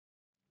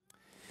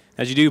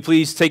As you do,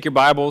 please take your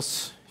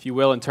Bibles, if you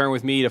will, and turn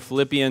with me to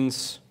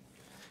Philippians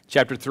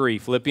chapter 3.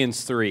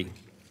 Philippians 3. We're going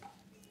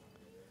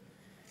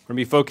to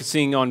be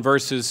focusing on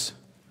verses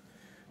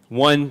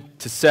 1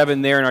 to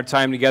 7 there in our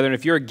time together. And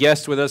if you're a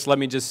guest with us, let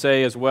me just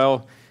say as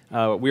well,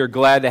 we are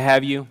glad to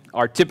have you.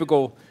 Our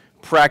typical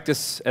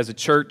practice as a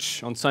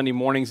church on Sunday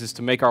mornings is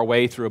to make our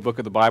way through a book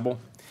of the Bible.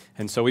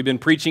 And so we've been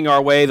preaching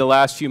our way the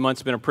last few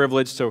months. It's been a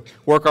privilege to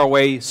work our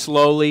way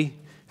slowly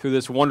through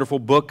this wonderful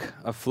book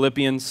of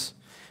Philippians.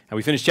 And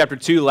we finished chapter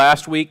 2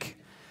 last week,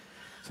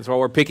 so that's why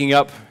we're picking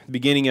up the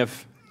beginning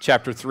of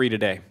chapter 3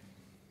 today.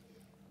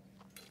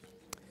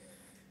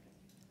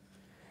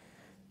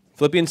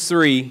 Philippians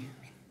 3,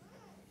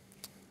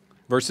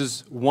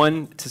 verses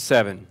 1 to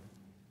 7.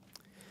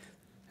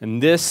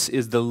 And this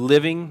is the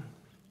living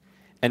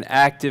and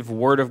active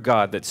Word of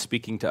God that's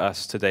speaking to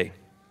us today.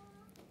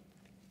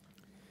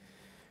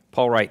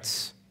 Paul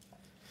writes,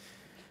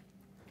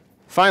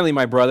 "Finally,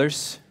 my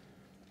brothers,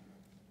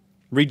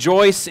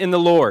 rejoice in the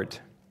Lord.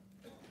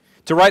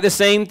 To write the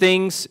same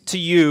things to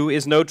you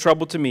is no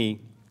trouble to me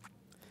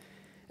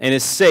and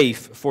is safe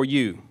for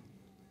you.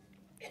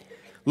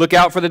 Look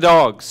out for the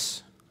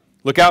dogs.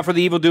 Look out for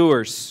the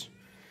evildoers.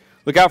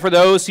 Look out for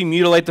those who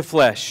mutilate the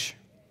flesh.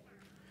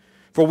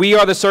 For we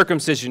are the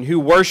circumcision who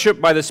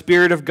worship by the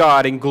Spirit of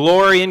God and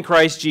glory in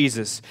Christ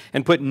Jesus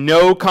and put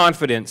no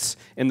confidence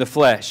in the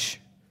flesh.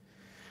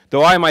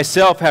 Though I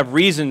myself have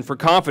reason for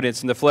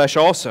confidence in the flesh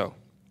also.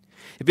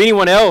 If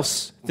anyone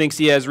else thinks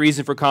he has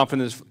reason for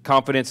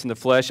confidence in the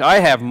flesh,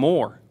 I have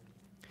more.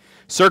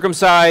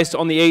 Circumcised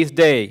on the 8th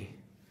day,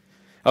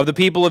 of the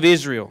people of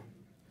Israel,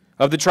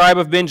 of the tribe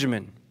of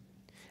Benjamin,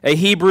 a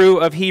Hebrew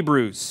of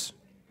Hebrews,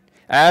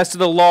 as to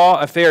the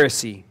law a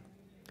Pharisee,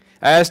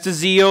 as to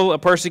zeal a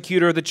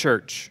persecutor of the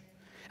church,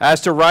 as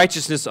to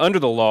righteousness under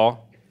the law,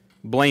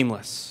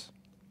 blameless.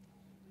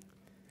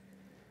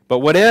 But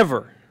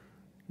whatever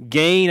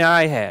gain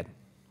I had,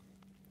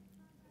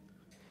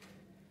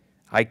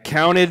 I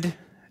counted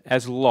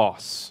as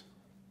loss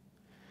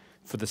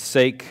for the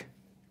sake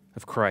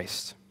of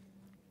Christ."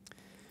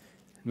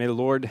 May the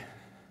Lord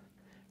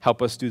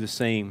help us do the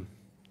same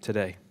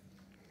today.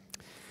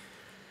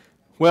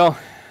 Well,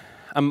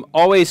 I'm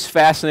always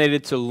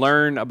fascinated to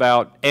learn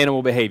about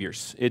animal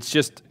behaviors. It's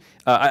just,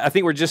 I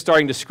think we're just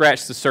starting to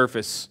scratch the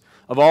surface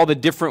of all the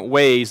different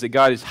ways that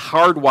God has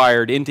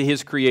hardwired into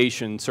His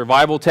creation,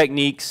 survival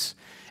techniques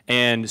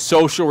and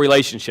social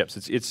relationships.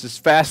 It's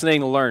just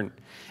fascinating to learn.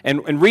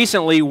 And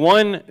recently,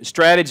 one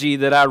strategy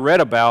that I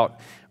read about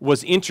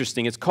was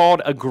interesting. It's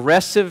called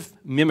aggressive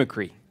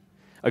mimicry.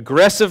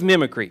 Aggressive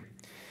mimicry.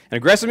 And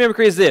aggressive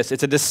mimicry is this.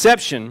 It's a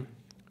deception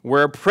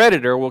where a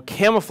predator will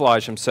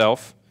camouflage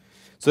himself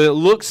so that it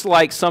looks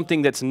like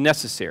something that's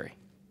necessary.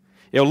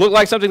 It'll look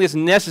like something that's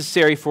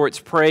necessary for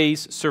its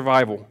prey's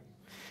survival.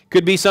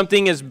 Could be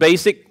something as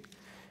basic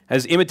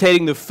as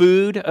imitating the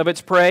food of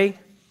its prey.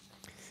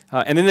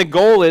 And then the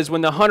goal is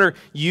when the hunter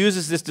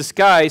uses this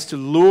disguise to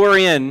lure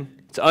in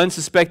its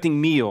unsuspecting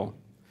meal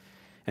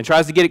and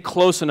tries to get it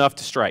close enough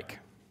to strike.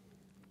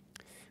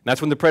 And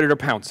that's when the predator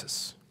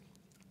pounces.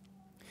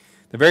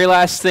 The very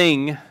last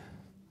thing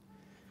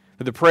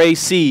that the prey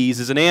sees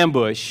is an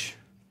ambush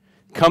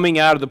coming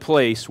out of the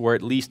place where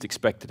it least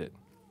expected it.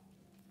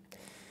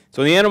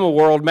 So in the animal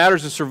world,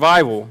 matters of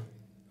survival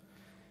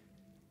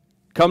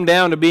come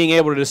down to being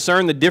able to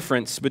discern the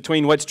difference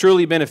between what's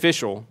truly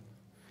beneficial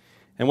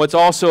and what's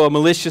also a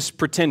malicious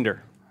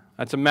pretender.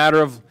 That's a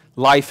matter of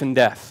life and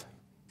death.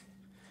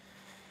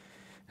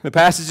 In the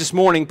passage this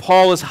morning,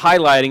 Paul is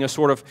highlighting a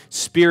sort of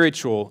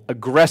spiritual,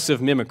 aggressive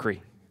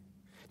mimicry.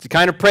 It's a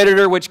kind of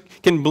predator which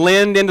can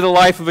blend into the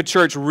life of a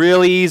church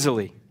really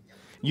easily.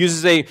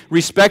 Uses a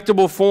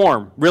respectable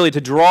form, really, to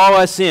draw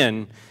us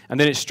in, and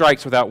then it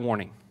strikes without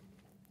warning.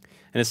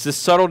 And it's this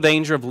subtle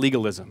danger of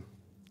legalism.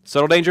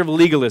 Subtle danger of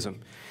legalism.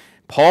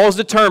 Paul's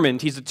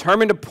determined, he's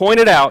determined to point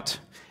it out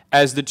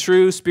as the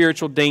true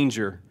spiritual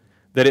danger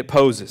that it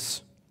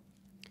poses.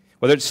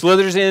 Whether it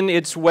slithers in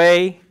its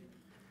way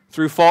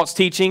through false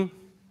teaching,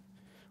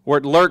 or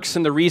it lurks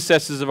in the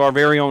recesses of our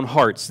very own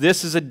hearts.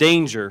 This is a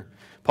danger.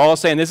 Paul is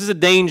saying this is a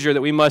danger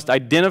that we must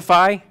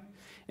identify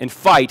and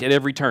fight at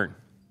every turn.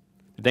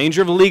 The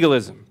danger of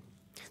legalism.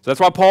 So that's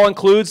why Paul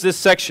includes this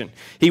section.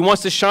 He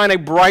wants to shine a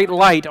bright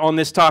light on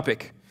this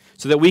topic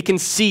so that we can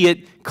see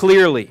it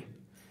clearly.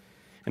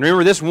 And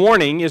remember, this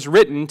warning is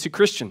written to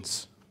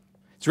Christians.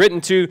 It's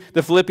written to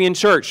the Philippian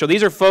church. So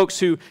these are folks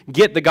who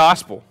get the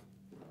gospel.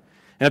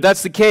 And if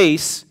that's the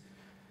case,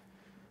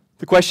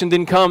 the question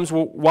then comes,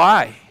 well,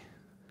 why?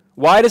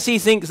 Why does he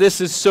think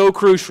this is so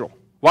crucial?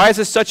 Why is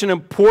this such an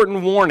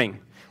important warning?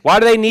 Why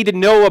do they need to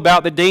know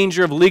about the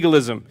danger of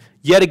legalism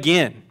yet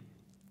again?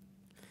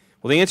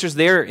 Well, the answer is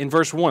there in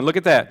verse 1. Look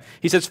at that.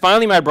 He says,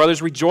 "Finally, my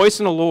brothers, rejoice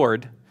in the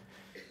Lord.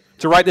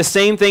 To write the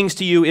same things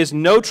to you is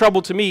no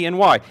trouble to me." And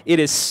why?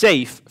 It is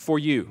safe for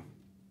you.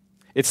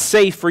 It's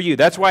safe for you.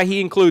 That's why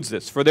he includes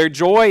this, for their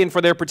joy and for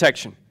their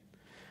protection.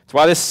 That's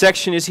why this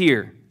section is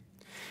here.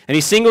 And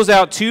he singles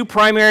out two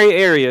primary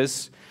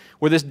areas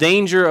where this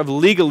danger of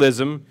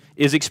legalism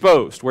is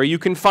exposed, where you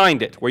can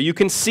find it, where you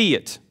can see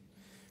it.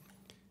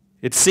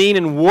 It's seen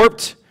in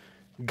warped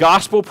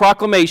gospel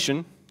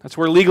proclamation. That's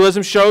where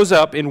legalism shows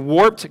up, in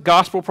warped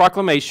gospel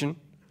proclamation.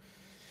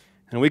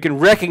 And we can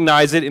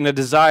recognize it in a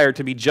desire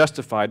to be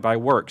justified by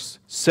works,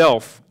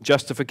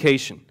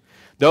 self-justification.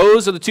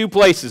 Those are the two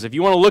places. If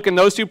you want to look in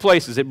those two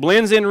places, it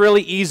blends in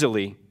really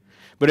easily.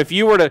 But if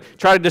you were to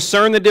try to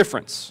discern the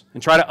difference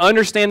and try to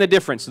understand the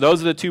difference,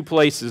 those are the two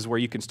places where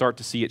you can start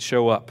to see it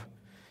show up.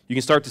 You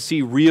can start to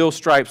see real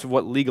stripes of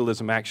what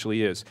legalism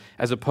actually is,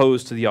 as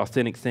opposed to the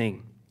authentic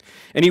thing.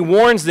 And he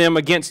warns them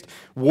against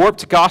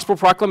warped gospel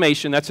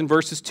proclamation. That's in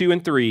verses 2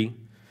 and 3.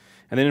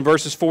 And then in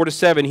verses 4 to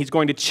 7, he's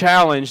going to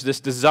challenge this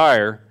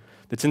desire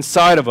that's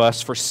inside of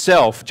us for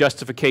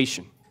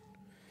self-justification.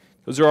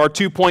 Those are our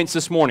 2 points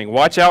this morning.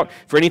 Watch out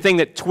for anything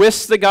that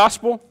twists the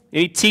gospel,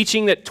 any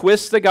teaching that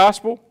twists the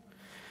gospel,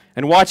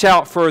 and watch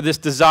out for this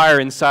desire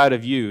inside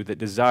of you that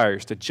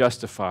desires to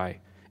justify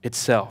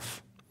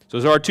itself. So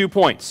those are our 2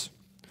 points.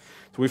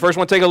 So we first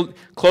want to take a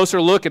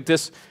closer look at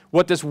this,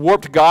 what this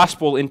warped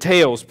gospel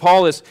entails.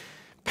 Paul is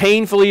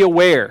painfully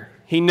aware.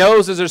 He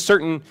knows there's a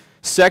certain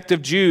sect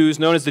of Jews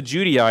known as the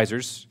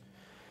Judaizers,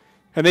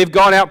 and they've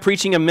gone out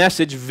preaching a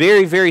message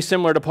very, very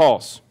similar to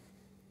Paul's.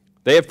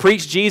 They have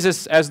preached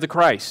Jesus as the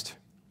Christ.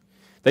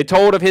 They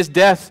told of his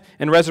death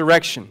and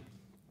resurrection.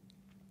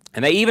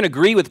 And they even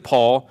agree with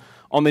Paul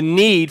on the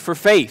need for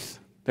faith.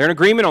 They're in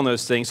agreement on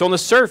those things. So on the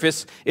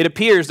surface, it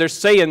appears they're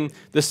saying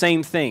the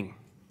same thing.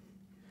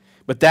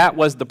 But that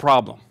was the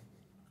problem.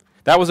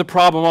 That was a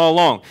problem all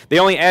along. They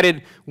only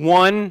added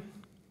one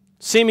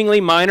seemingly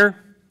minor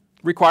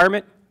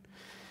requirement.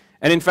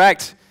 And in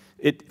fact,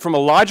 from a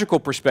logical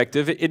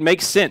perspective, it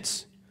makes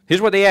sense.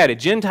 Here's what they added.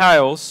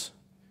 Gentiles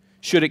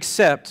should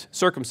accept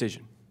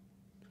circumcision.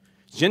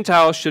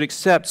 Gentiles should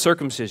accept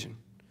circumcision.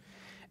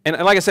 And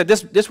like I said,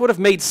 this would have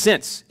made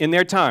sense in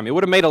their time. It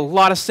would have made a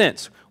lot of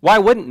sense. Why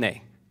wouldn't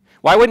they?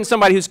 Why wouldn't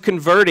somebody who's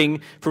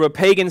converting from a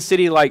pagan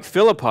city like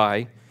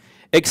Philippi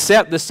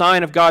accept the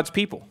sign of God's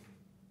people?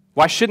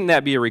 Why shouldn't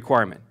that be a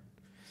requirement?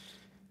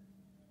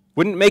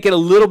 Wouldn't it make it a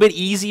little bit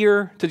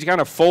easier to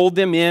kind of fold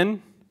them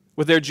in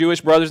with their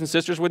Jewish brothers and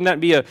sisters?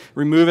 Wouldn't that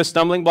remove a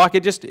stumbling block?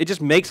 It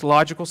just makes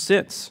logical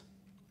sense.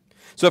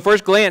 So at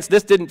first glance,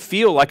 this didn't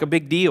feel like a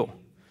big deal.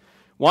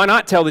 Why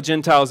not tell the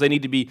Gentiles they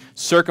need to be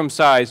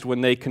circumcised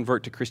when they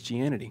convert to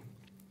Christianity?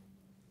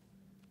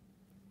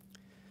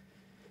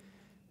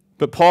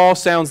 But Paul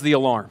sounds the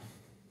alarm.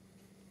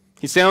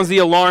 He sounds the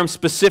alarm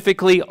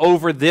specifically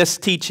over this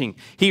teaching.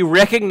 He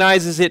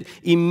recognizes it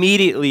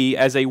immediately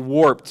as a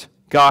warped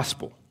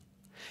gospel.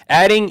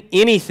 Adding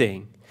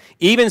anything,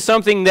 even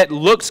something that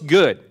looks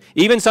good,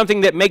 even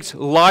something that makes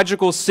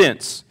logical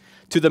sense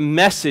to the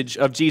message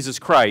of Jesus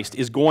Christ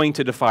is going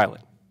to defile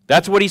it.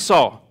 That's what he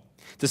saw.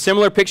 It's a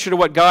similar picture to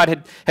what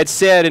God had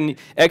said in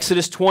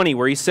Exodus 20,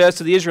 where he says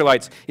to the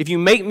Israelites, if you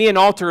make me an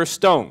altar of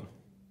stone,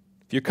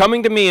 if you're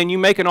coming to me and you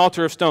make an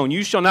altar of stone,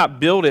 you shall not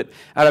build it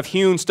out of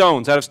hewn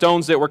stones, out of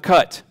stones that were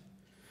cut.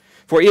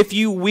 For if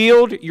you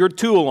wield your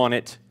tool on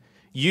it,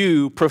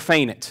 you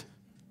profane it.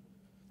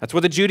 That's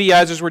what the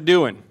Judaizers were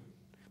doing.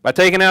 By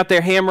taking out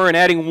their hammer and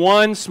adding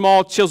one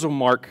small chisel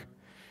mark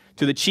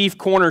to the chief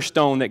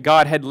cornerstone that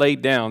God had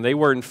laid down, they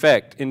were in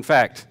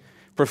fact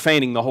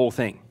profaning the whole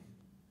thing.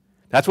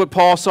 That's what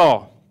Paul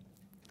saw.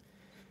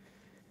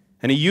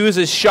 And he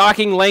uses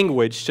shocking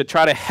language to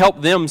try to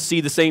help them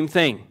see the same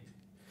thing,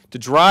 to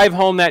drive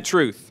home that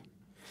truth.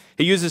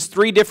 He uses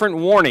 3 different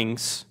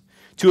warnings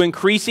to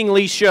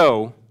increasingly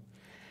show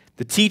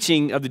the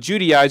teaching of the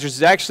Judaizers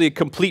is actually a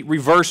complete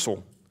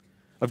reversal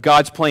of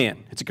God's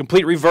plan. It's a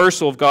complete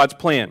reversal of God's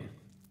plan.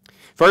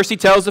 First, he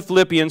tells the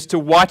Philippians to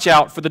watch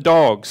out for the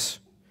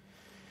dogs.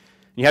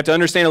 You have to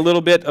understand a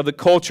little bit of the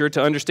culture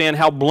to understand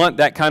how blunt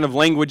that kind of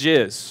language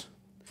is.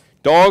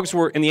 Dogs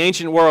were, in the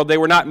ancient world, they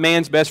were not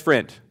man's best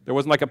friend. There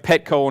wasn't like a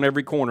Petco on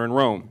every corner in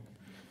Rome.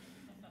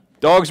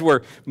 Dogs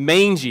were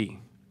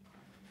mangy.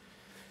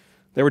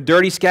 They were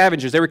dirty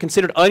scavengers. They were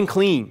considered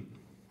unclean.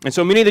 And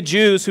so many of the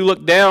Jews who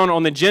looked down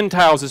on the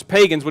Gentiles as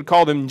pagans would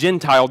call them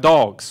Gentile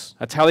dogs.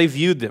 That's how they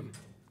viewed them.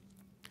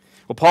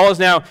 Well, Paul is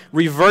now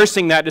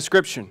reversing that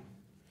description. And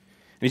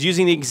he's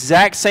using the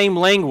exact same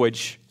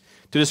language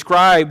to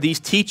describe these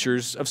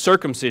teachers of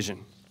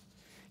circumcision.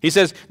 He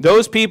says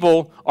those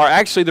people are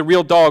actually the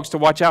real dogs to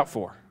watch out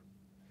for.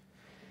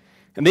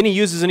 And then he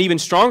uses an even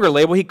stronger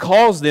label. He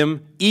calls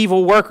them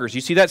evil workers.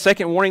 You see that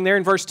second warning there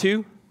in verse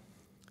 2?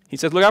 He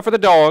says, look out for the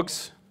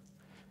dogs.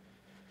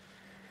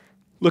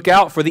 Look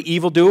out for the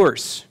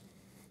evildoers.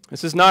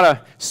 This is not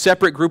a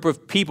separate group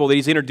of people that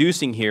he's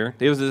introducing here.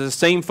 These are the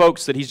same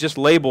folks that he's just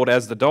labeled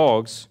as the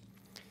dogs.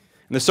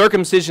 And the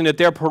circumcision that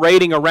they're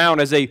parading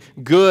around as a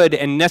good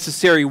and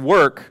necessary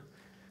work,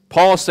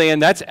 Paul's saying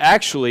that's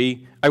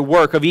actually a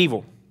work of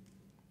evil.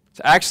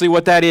 It's actually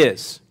what that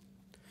is.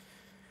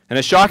 And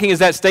as shocking as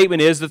that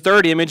statement is, the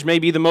third image may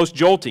be the most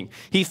jolting.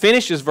 He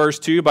finishes verse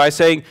 2 by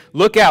saying,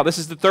 look out. This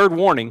is the third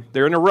warning.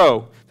 They're in a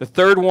row. The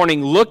third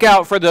warning, look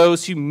out for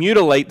those who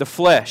mutilate the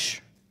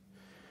flesh.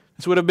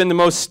 This would have been the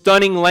most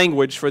stunning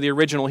language for the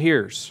original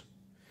hearers.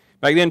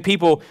 Back then,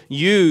 people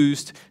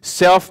used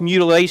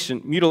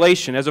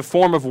self-mutilation as a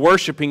form of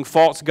worshiping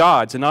false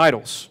gods and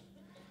idols.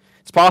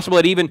 It's possible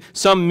that even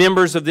some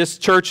members of this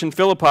church in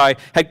Philippi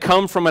had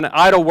come from an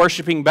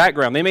idol-worshiping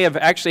background. They may have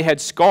actually had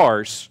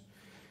scars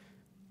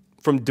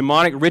from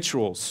demonic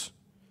rituals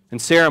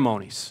and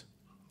ceremonies.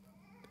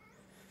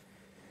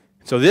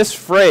 So this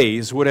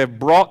phrase would have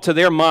brought to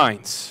their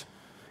minds,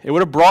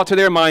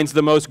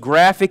 the most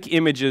graphic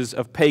images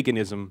of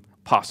paganism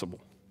possible.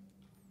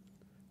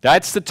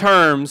 That's the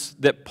terms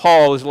that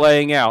Paul is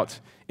laying out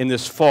in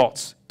this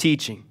false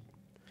teaching.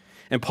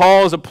 And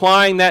Paul is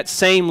applying that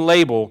same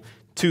label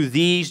to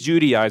these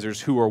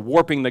Judaizers who are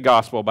warping the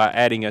gospel by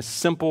adding a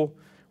simple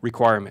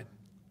requirement.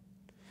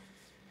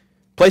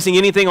 Placing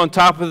anything on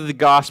top of the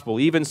gospel,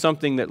 even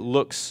something that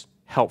looks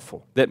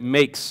helpful, that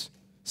makes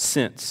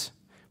sense.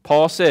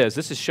 Paul says,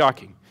 this is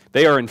shocking,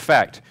 they are in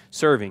fact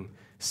serving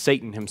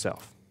Satan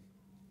himself.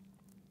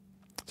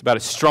 It's about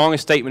as strong a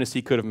statement as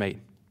he could have made.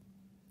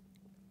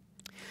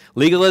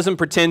 Legalism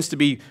pretends to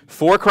be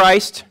for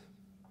Christ,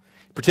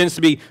 pretends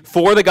to be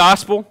for the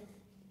gospel,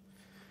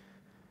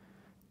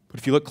 but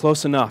if you look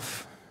close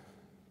enough,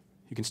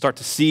 you can start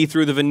to see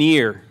through the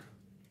veneer.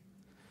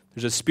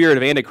 There's a spirit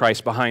of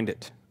Antichrist behind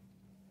it.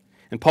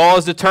 And Paul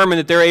is determined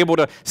that they're able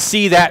to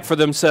see that for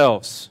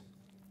themselves.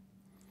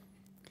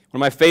 One of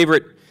my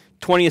favorite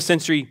 20th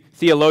century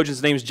theologians,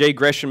 his name is J.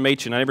 Gresham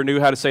Machen. I never knew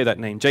how to say that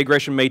name. J.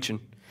 Gresham Machen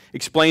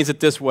explains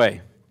it this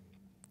way.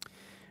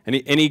 And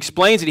he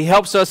explains it. He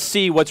helps us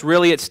see what's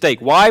really at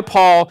stake. Why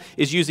Paul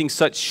is using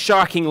such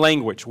shocking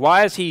language.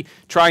 Why is he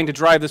trying to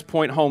drive this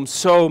point home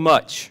so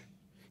much?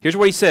 Here's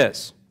what he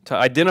says to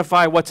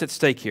identify what's at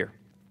stake here.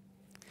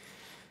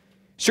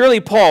 Surely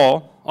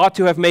Paul ought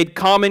to have made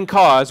common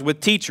cause with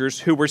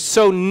teachers who were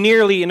so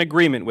nearly in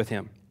agreement with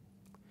him.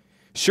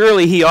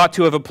 Surely he ought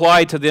to have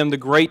applied to them the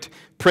great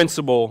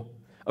principle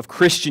of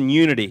Christian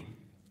unity.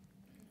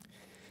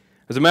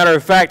 As a matter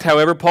of fact,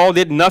 however, Paul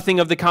did nothing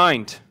of the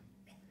kind.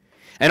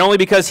 And only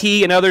because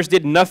he and others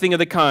did nothing of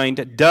the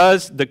kind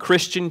does the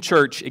Christian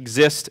church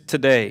exist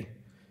today.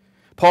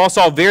 Paul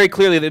saw very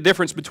clearly the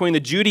difference between the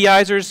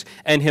Judaizers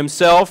and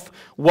himself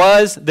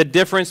was the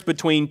difference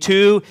between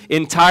two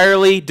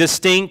entirely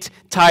distinct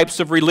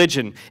types of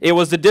religion. It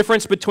was the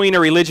difference between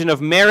a religion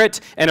of merit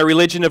and a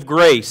religion of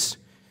grace.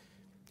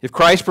 If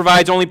Christ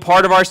provides only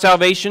part of our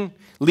salvation,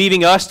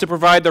 leaving us to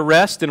provide the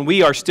rest, then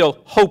we are still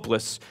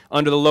hopeless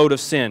under the load of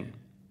sin.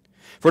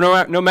 For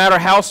no matter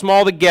how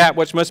small the gap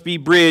which must be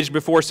bridged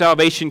before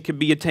salvation can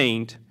be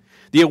attained,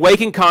 the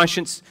awakened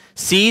conscience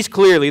sees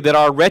clearly that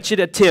our wretched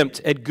attempt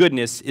at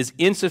goodness is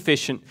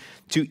insufficient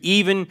to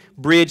even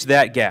bridge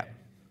that gap.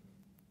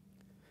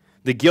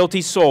 The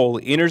guilty soul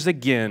enters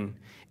again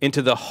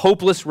into the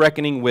hopeless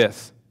reckoning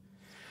with,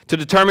 to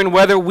determine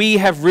whether we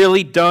have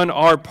really done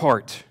our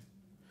part.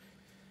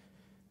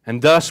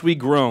 And thus we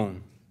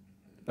groan,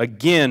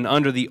 again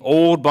under the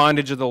old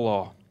bondage of the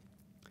law.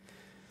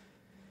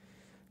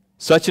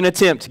 Such an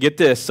attempt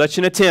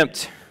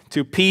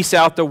to piece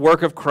out the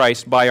work of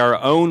Christ by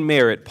our own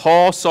merit,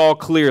 Paul saw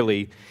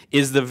clearly,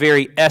 is the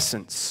very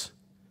essence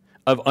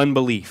of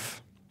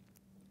unbelief.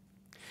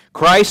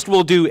 Christ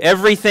will do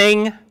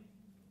everything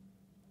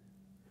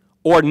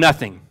or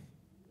nothing.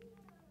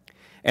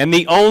 And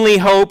the only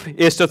hope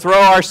is to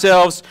throw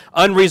ourselves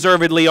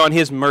unreservedly on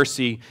His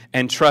mercy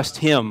and trust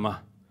Him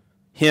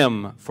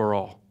for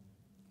all.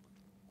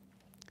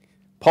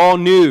 Paul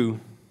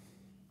knew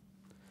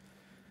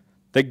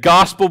that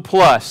gospel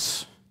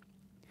plus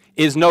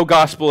is no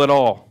gospel at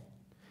all.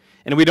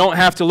 And we don't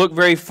have to look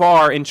very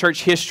far in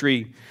church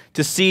history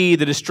to see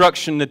the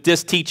destruction that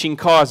this teaching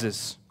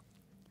causes.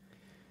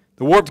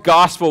 The warped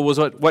gospel was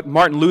what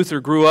Martin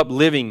Luther grew up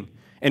living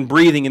and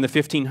breathing in the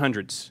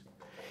 1500s.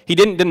 He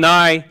didn't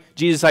deny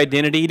Jesus'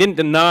 identity. He didn't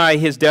deny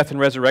His death and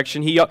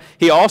resurrection.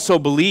 He also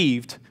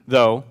believed,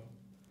 though,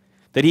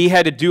 that he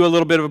had to do a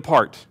little bit of a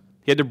part.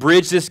 He had to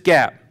bridge this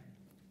gap.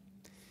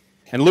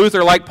 And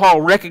Luther, like Paul,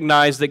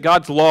 recognized that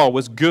God's law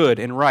was good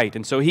and right.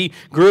 And so he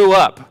grew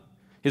up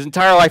his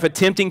entire life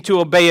attempting to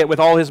obey it with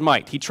all his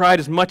might. He tried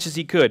as much as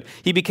he could.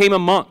 He became a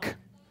monk.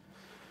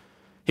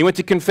 He went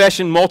to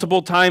confession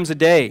multiple times a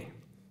day.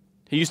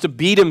 He used to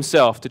beat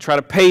himself to try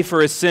to pay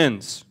for his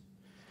sins.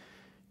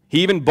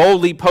 He even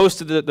boldly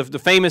posted the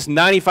famous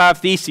 95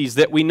 Theses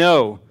that we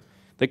know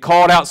that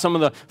called out some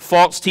of the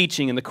false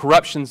teaching and the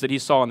corruptions that he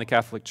saw in the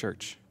Catholic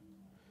Church.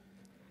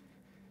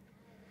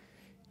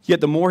 Yet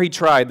the more he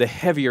tried, the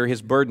heavier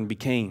his burden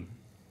became.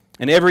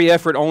 And every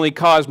effort only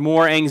caused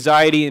more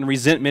anxiety and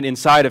resentment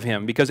inside of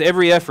him, because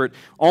every effort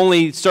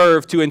only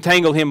served to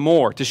entangle him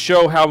more, to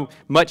show how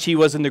much he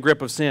was in the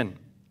grip of sin.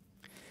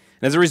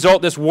 And as a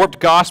result, this warped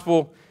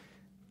gospel,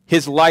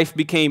 his life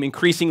became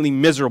increasingly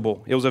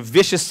miserable. It was a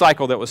vicious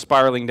cycle that was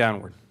spiraling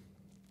downward.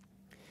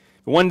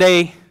 But one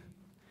day,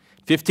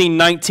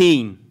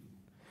 1519,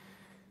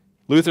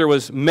 Luther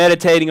was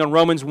meditating on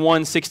Romans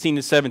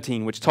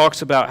 1:16-17, which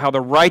talks about how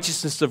the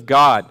righteousness of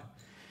God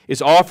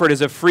is offered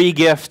as a free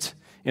gift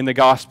in the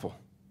gospel.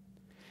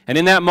 And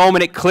in that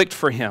moment, it clicked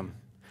for him.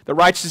 The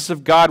righteousness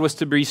of God was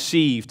to be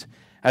received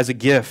as a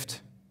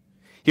gift.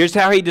 Here's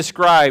how he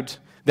described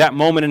that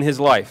moment in his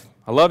life.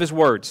 I love his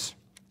words.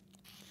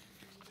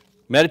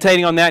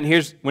 Meditating on that, and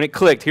here's when it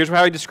clicked. Here's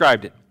how he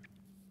described it.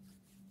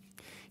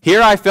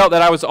 Here I felt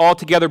that I was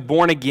altogether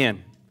born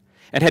again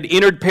and had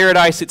entered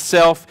paradise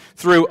itself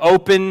through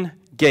open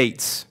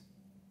gates.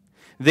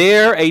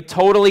 There,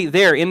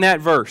 in that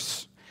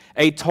verse,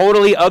 a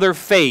totally other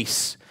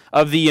face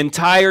of the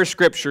entire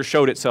Scripture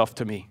showed itself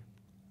to me.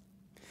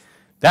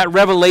 That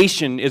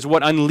revelation is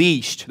what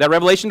unleashed, that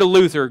revelation to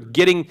Luther,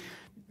 getting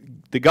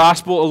the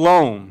gospel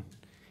alone,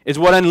 is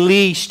what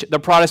unleashed the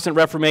Protestant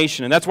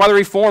Reformation. And that's why the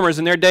Reformers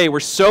in their day were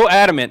so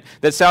adamant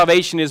that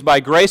salvation is by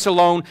grace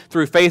alone,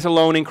 through faith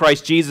alone, in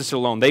Christ Jesus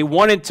alone. They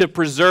wanted to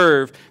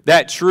preserve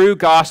that true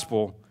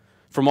gospel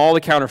from all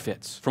the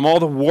counterfeits, from all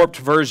the warped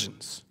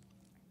versions.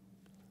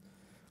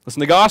 Listen,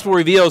 the gospel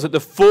reveals that the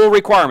full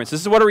requirements,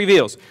 this is what it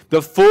reveals,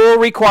 the full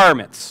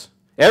requirements,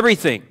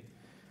 everything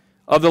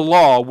of the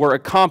law were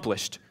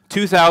accomplished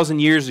 2,000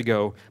 years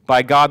ago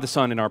by God the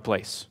Son in our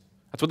place.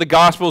 That's what the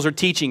Gospels are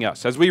teaching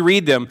us. As we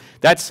read them,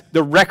 that's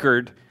the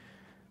record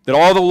that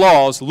all the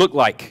laws look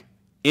like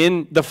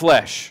in the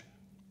flesh.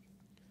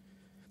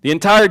 The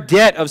entire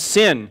debt of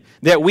sin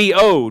that we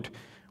owed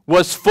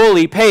was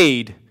fully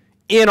paid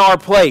in our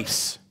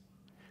place.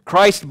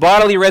 Christ's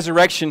bodily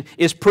resurrection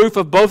is proof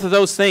of both of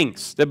those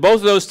things, that both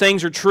of those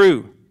things are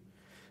true.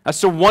 That's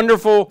the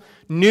wonderful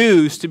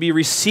news to be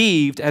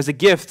received as a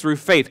gift through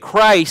faith.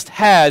 Christ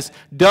has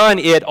done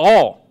it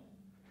all.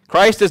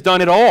 Christ has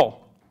done it all.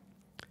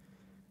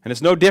 And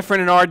it's no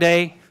different in our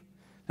day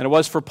than it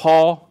was for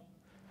Paul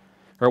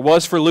or it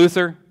was for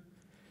Luther.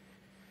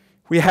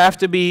 We have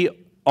to be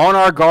on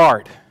our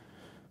guard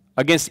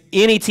against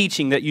any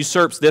teaching that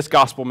usurps this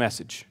gospel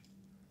message.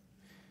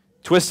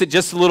 Twist it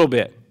just a little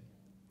bit.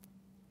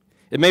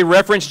 It may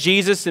reference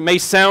Jesus, it may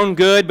sound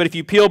good, but if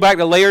you peel back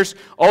the layers,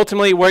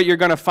 ultimately what you're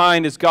going to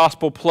find is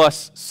gospel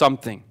plus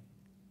something.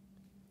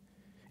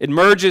 It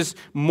merges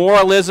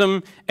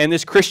moralism and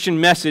this Christian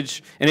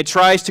message, and it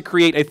tries to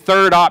create a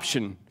third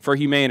option for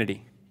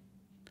humanity.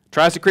 It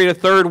tries to create a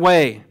third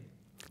way.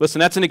 Listen,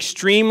 that's an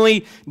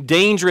extremely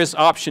dangerous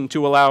option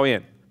to allow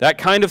in. That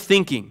kind of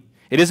thinking.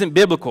 It isn't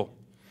biblical.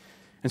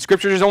 In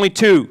Scripture, there's only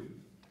two.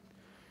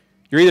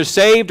 You're either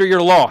saved or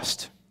you're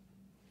lost.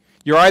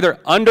 You're either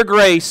under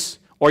grace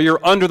or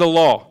you're under the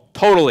law.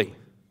 Totally.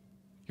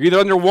 You're either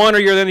under one or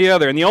you're under the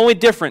other. And the only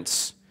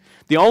difference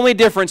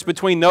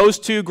between those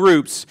two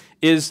groups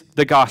is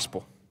the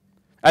gospel.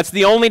 That's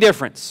the only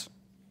difference.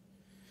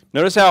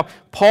 Notice how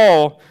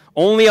Paul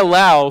only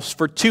allows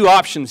for two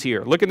options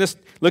here. Look at this.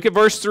 Look at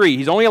verse 3.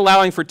 He's only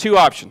allowing for two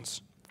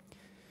options.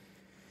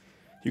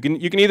 You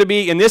can either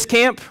be in this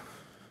camp,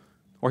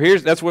 or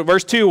that's what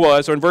verse 2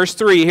 was, or in verse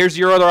 3, here's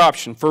your other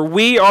option. For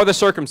we are the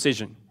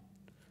circumcision,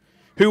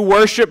 who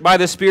worship by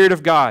the Spirit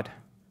of God,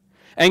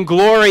 and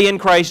glory in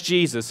Christ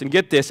Jesus. And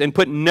get this, and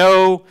put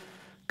no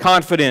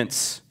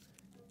confidence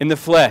in the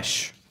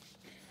flesh.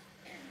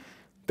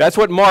 That's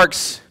what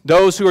marks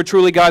those who are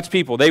truly God's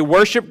people. They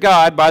worship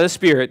God by the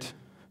Spirit.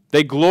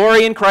 They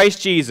glory in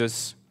Christ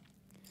Jesus.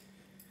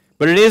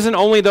 But it isn't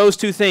only those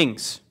two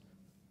things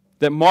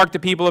that mark the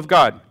people of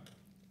God.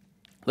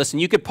 Listen,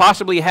 you could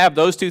possibly have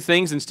those two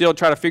things and still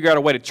try to figure out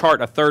a way to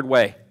chart a third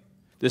way,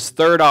 this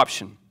third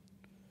option.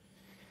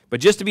 But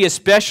just to be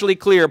especially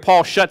clear,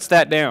 Paul shuts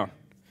that down.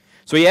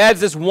 So he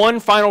adds this one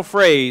final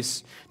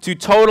phrase to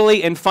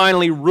totally and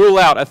finally rule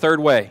out a third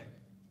way.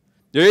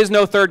 There is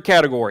no third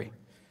category.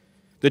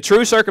 The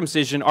true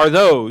circumcision are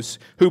those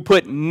who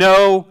put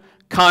no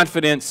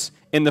confidence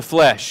in the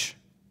flesh.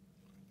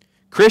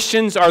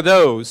 Christians are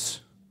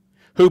those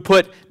who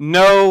put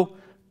no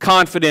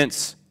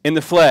confidence in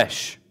the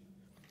flesh.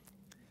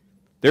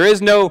 There is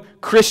no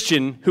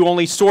Christian who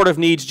only sort of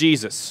needs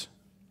Jesus.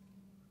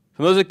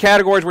 So those are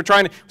categories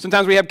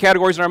sometimes we have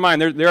categories in our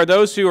mind. There are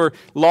those who are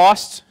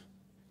lost,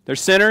 they're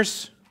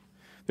sinners.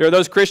 There are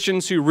those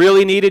Christians who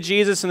really needed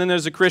Jesus, and then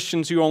there's the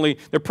Christians who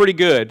they're pretty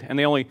good, and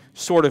they only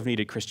sort of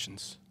needed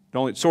Christians. They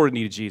only sort of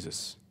needed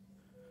Jesus.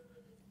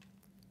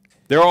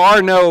 There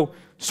are no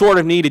sort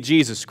of needed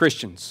Jesus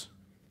Christians.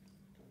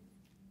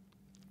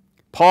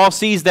 Paul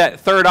sees that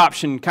third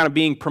option kind of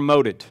being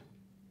promoted.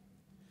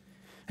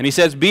 And he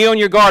says, be on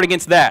your guard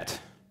against that.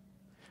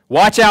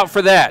 Watch out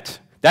for that.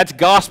 That's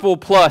gospel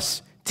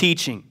plus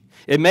teaching.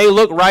 It may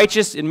look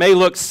righteous, it may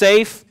look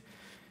safe,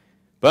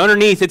 but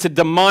underneath it's a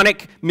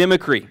demonic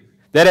mimicry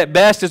that at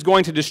best is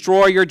going to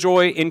destroy your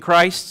joy in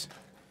Christ,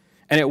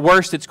 and at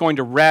worst it's going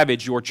to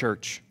ravage your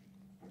church.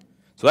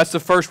 So that's the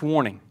first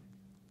warning.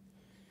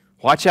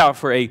 Watch out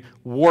for a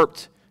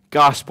warped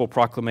gospel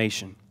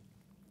proclamation.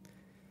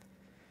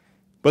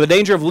 But the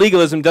danger of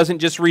legalism doesn't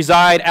just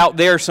reside out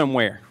there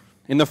somewhere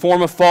in the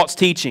form of false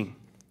teaching.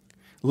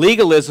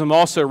 Legalism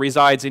also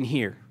resides in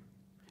here.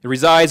 It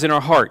resides in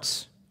our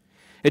hearts.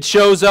 It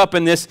shows up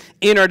in this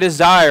inner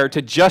desire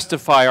to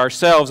justify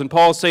ourselves. And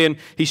Paul's saying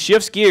he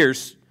shifts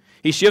gears.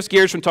 He shifts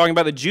gears from talking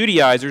about the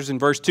Judaizers in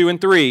verse 2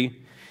 and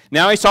 3.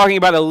 Now he's talking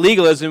about the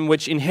legalism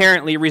which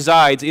inherently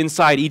resides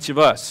inside each of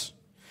us.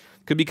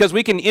 Because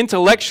we can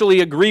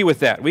intellectually agree with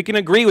that. We can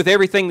agree with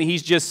everything that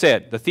he's just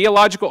said. The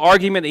theological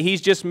argument that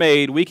he's just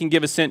made, we can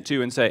give assent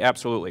to and say,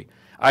 absolutely,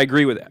 I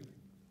agree with that.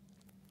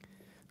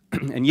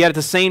 And yet at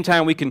the same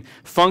time, we can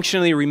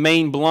functionally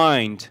remain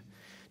blind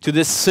to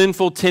this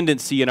sinful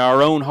tendency in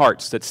our own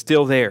hearts that's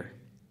still there.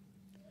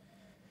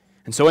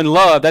 And so in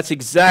love, that's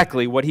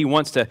exactly what he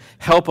wants to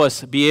help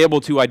us be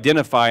able to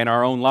identify in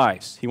our own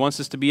lives. He wants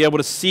us to be able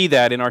to see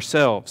that in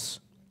ourselves.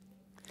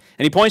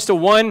 And he points to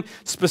one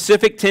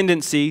specific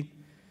tendency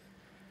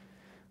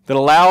that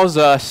allows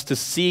us to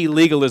see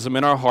legalism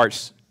in our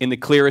hearts in the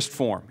clearest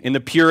form, in the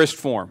purest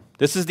form.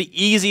 This is the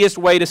easiest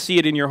way to see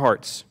it in your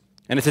hearts.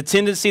 And it's a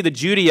tendency the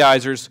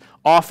Judaizers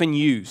often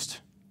used.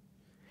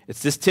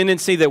 It's this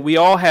tendency that we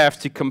all have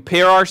to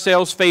compare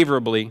ourselves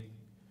favorably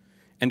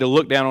and to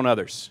look down on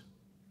others.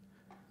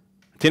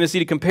 A tendency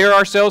to compare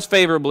ourselves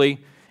favorably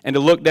and to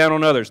look down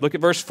on others. Look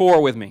at verse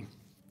 4 with me.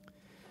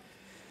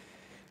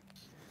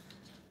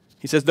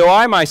 He says, though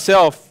I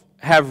myself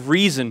have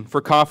reason for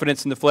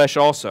confidence in the flesh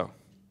also.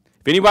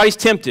 If anybody's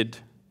tempted,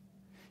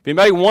 if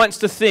anybody wants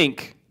to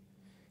think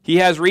he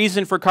has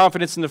reason for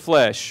confidence in the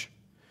flesh,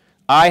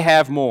 I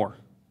have more.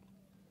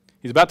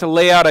 He's about to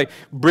lay out a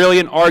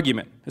brilliant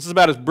argument. This is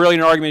about as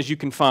brilliant an argument as you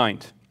can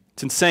find.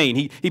 It's insane.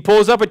 He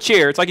pulls up a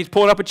chair. It's like he's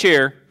pulling up a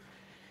chair.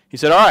 He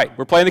said, all right,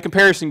 we're playing the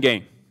comparison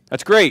game.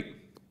 That's great.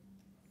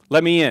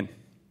 Let me in.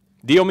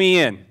 Deal me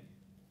in.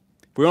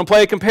 If we're going to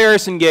play a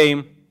comparison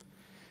game,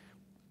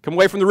 come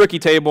away from the rookie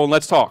table and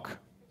let's talk.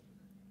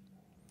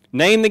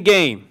 Name the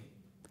game,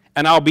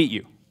 and I'll beat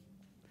you.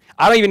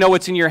 I don't even know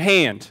what's in your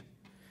hand,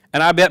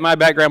 and I bet my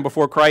background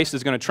before Christ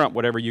is going to trump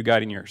whatever you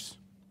got in yours.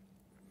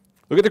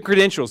 Look at the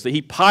credentials that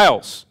he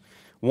piles,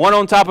 one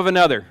on top of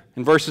another,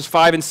 in verses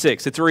 5 and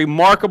 6. It's a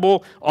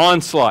remarkable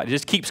onslaught. It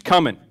just keeps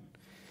coming.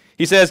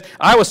 He says,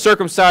 I was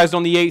circumcised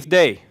on the 8th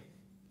day.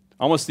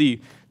 Almost the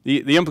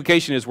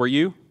implication is, were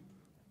you?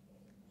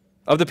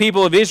 Of the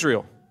people of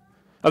Israel,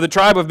 of the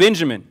tribe of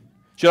Benjamin.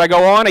 Should I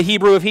go on? A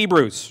Hebrew of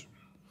Hebrews.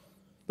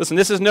 Listen,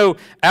 this is no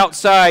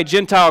outside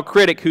Gentile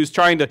critic who's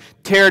trying to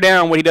tear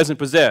down what he doesn't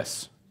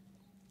possess.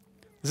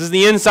 This is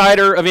the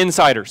insider of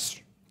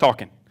insiders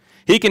talking.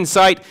 He can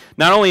cite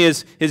not only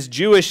his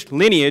Jewish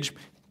lineage,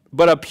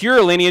 but a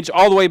pure lineage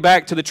all the way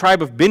back to the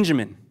tribe of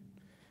Benjamin.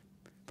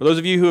 For those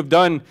of you who have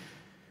done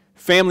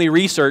family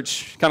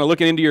research, kind of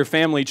looking into your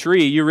family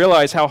tree, you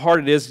realize how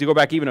hard it is to go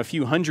back even a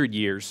few hundred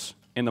years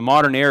in the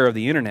modern era of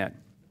the internet.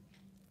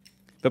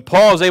 But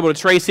Paul is able to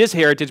trace his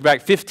heritage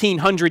back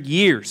 1,500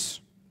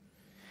 years.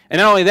 And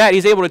not only that,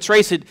 he's able to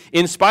trace it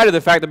in spite of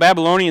the fact the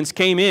Babylonians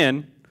came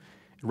in,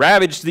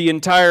 ravaged the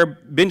entire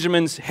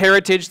Benjamin's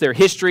heritage, their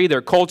history,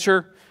 their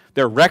culture,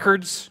 their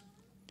records.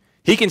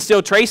 He can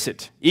still trace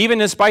it, even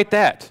despite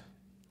that.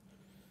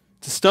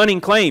 It's a stunning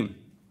claim.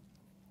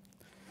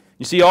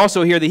 You see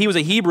also here that he was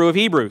a Hebrew of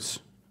Hebrews.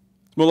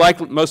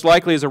 Most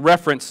likely as a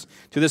reference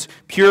to this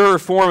pure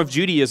form of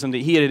Judaism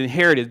that he had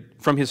inherited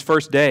from his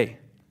first day.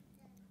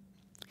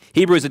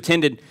 Hebrews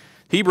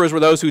were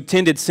those who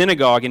attended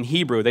synagogue in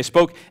Hebrew. They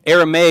spoke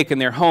Aramaic in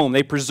their home.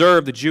 They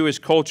preserved the Jewish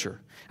culture,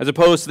 as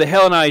opposed to the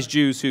Hellenized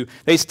Jews who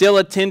they still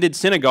attended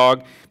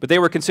synagogue, but they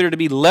were considered to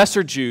be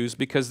lesser Jews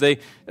because they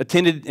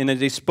attended and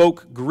they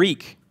spoke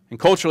Greek. And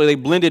culturally, they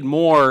blended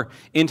more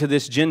into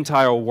this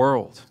Gentile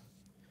world.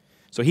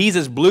 So he's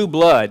as blue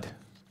blood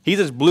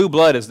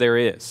as there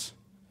is.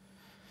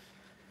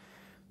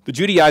 The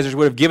Judaizers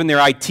would have given their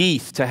eye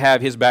teeth to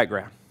have his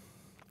background.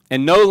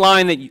 And no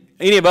line that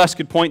any of us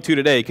could point to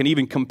today can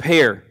even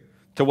compare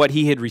to what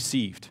he had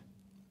received.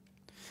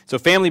 So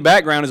family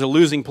background is a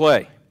losing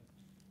play.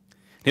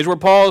 Here's where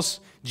Paul's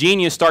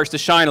genius starts to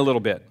shine a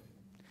little bit.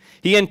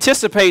 He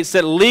anticipates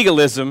that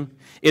legalism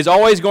is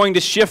always going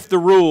to shift the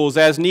rules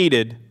as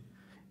needed.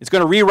 It's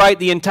going to rewrite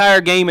the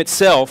entire game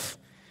itself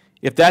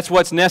if that's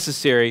what's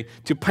necessary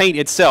to paint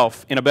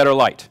itself in a better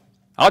light.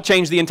 I'll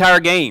change the entire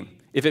game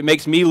if it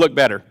makes me look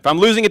better. If I'm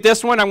losing at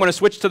this one, I'm going to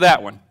switch to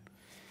that one.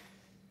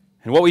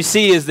 And what we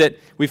see is that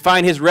we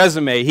find his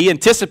resume. He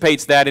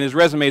anticipates that, and his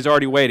resume is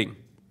already waiting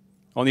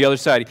on the other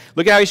side.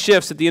 Look at how he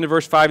shifts at the end of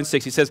verse 5 and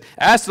 6. He says,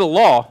 as to the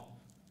law,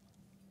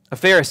 a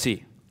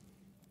Pharisee.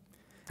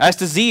 As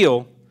to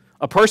zeal,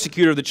 a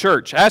persecutor of the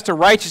church. As to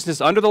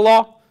righteousness under the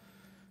law,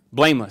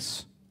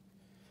 blameless.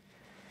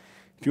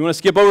 If you want to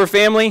skip over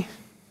family,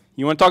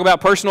 you want to talk about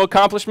personal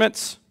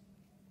accomplishments,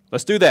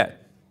 let's do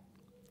that.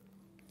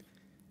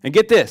 And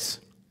get this.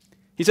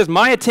 He says,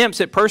 my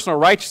attempts at personal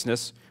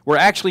righteousness were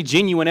actually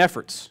genuine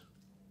efforts.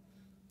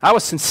 I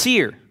was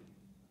sincere.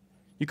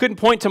 You couldn't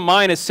point to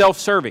mine as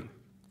self-serving,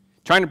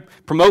 trying to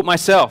promote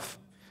myself.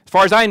 As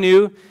far as I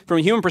knew, from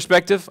a human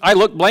perspective, I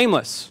looked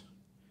blameless.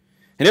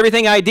 And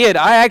everything I did,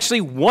 I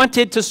actually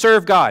wanted to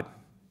serve God.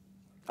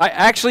 I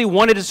actually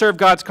wanted to serve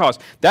God's cause.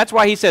 That's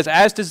why he says,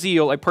 as to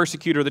zeal, a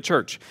persecutor of the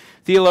church.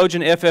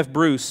 Theologian F.F.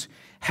 Bruce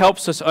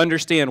helps us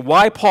understand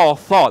why Paul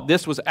thought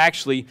this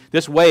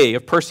way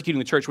of persecuting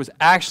the church was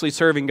actually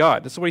serving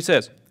God. This is what he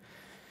says.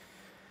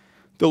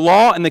 The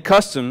law and the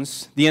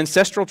customs, the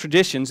ancestral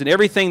traditions, and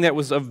everything that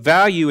was of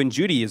value in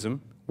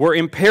Judaism were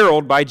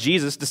imperiled by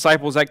Jesus'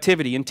 disciples'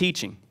 activity and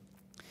teaching.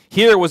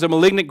 Here was a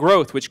malignant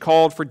growth which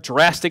called for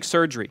drastic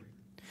surgery.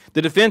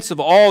 The defense of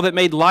all that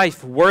made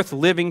life worth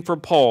living for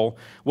Paul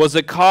was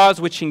a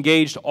cause which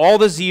engaged all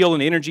the zeal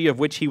and energy of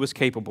which he was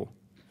capable.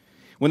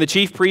 When the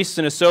chief priests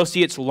and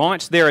associates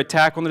launched their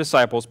attack on the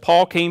disciples,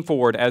 Paul came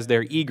forward as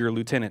their eager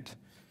lieutenant.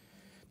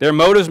 Their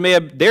motives may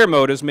have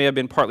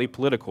been partly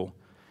political,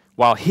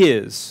 while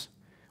his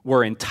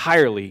were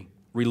entirely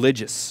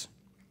religious.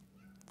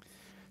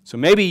 So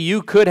maybe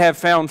you could have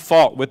found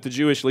fault with the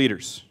Jewish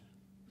leaders,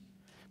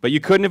 but you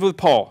couldn't have with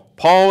Paul.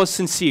 Paul was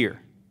sincere.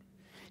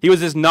 He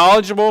was as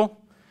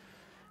knowledgeable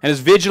and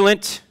as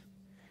vigilant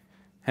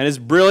and as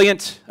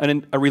brilliant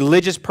and a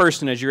religious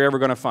person as you're ever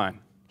going to find.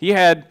 He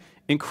had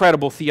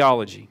incredible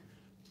theology.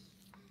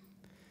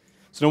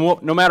 So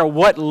no matter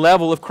what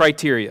level of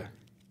criteria,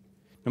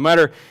 no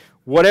matter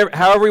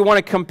however we want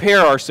to compare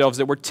ourselves,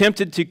 that we're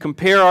tempted to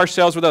compare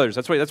ourselves with others.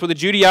 That's what the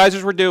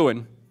Judaizers were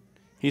doing.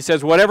 He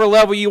says, whatever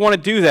level you want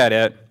to do that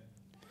at,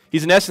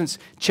 he's in essence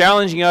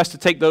challenging us to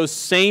take those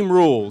same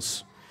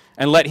rules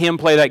and let him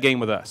play that game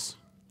with us.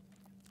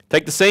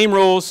 Take the same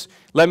rules,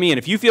 let me in.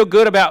 If you feel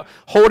good about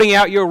holding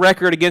out your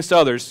record against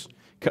others,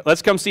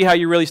 let's come see how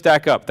you really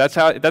stack up. That's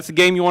the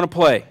game you want to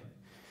play.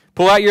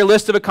 Pull out your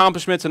list of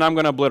accomplishments and I'm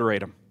going to obliterate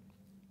them.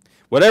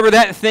 Whatever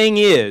that thing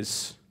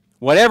is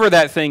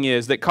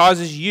that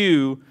causes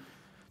you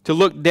to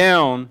look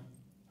down,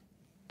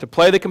 to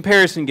play the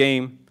comparison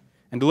game,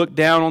 and to look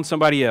down on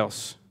somebody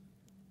else,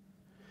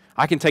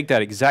 I can take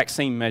that exact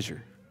same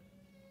measure.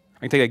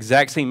 I can take that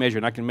exact same measure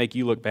and I can make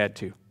you look bad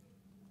too.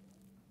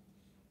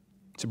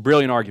 It's a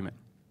brilliant argument.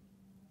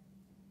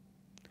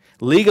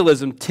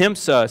 Legalism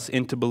tempts us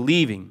into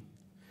believing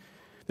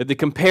that the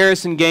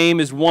comparison game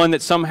is one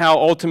that somehow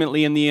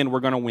ultimately in the end we're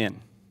going to win.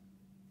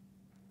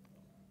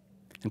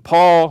 And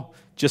Paul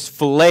just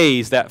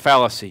fillets that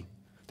fallacy,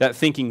 that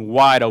thinking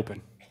wide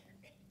open.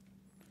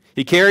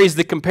 He carries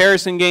the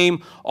comparison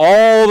game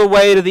all the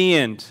way to the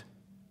end.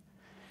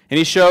 And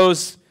he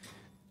shows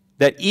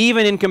that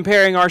even in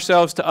comparing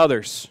ourselves to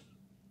others,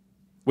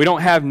 we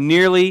don't have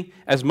nearly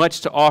as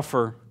much to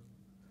offer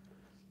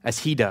as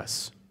he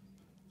does.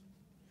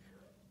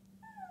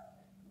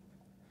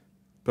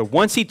 But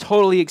once he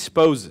totally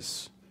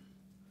exposes,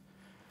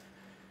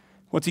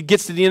 once he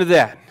gets to the end of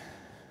that,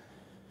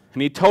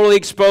 and he totally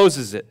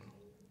exposes it,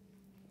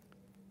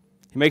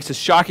 he makes a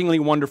shockingly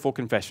wonderful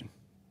confession.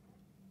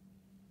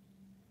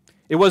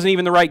 It wasn't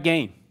even the right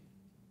game.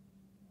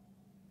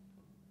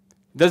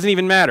 It doesn't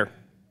even matter.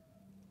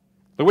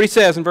 Look what he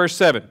says in verse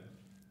 7.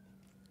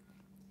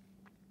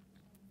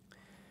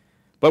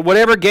 But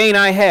whatever gain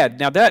I had,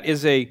 now that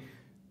is a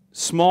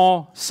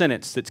small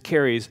sentence that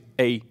carries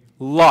a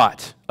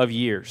lot of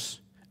years,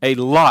 a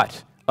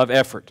lot of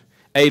effort,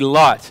 a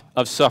lot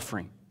of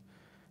suffering,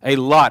 a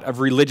lot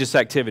of religious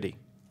activity.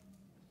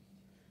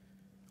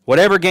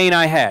 Whatever gain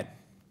I had,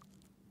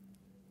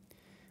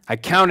 I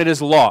counted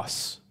as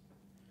loss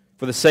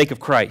for the sake of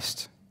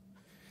Christ.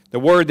 The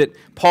word that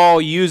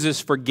Paul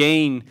uses for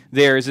gain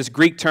there is this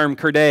Greek term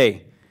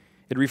kerde.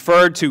 It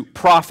referred to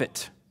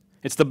profit.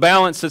 It's the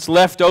balance that's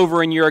left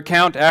over in your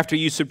account after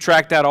you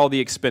subtract out all the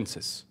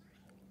expenses.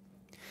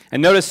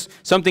 And notice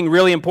something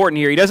really important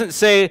here. He doesn't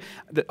say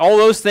that all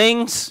those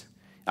things,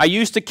 I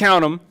used to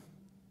count them.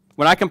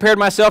 When I compared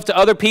myself to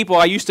other people,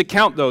 I used to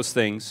count those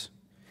things.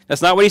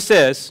 That's not what he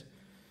says.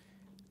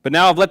 But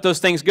now I've let those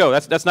things go.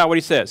 That's not what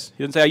he says.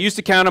 He doesn't say, I used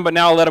to count them, but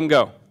now I'll let them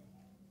go.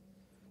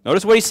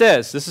 Notice what he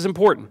says. This is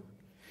important.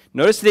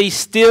 Notice that he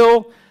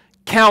still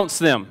counts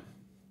them.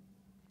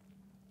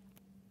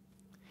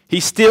 He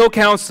still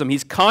counts them.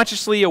 He's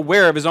consciously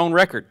aware of his own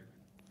record.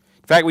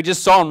 In fact, we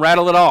just saw him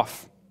rattle it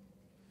off.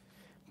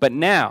 But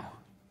now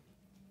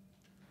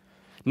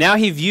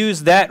he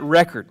views that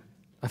record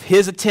of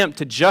his attempt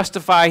to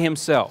justify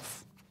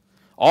himself,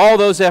 all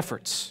those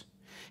efforts,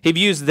 he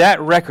views that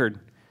record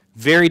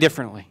very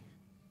differently.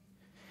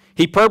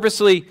 He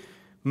purposely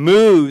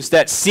moves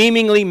that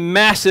seemingly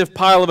massive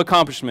pile of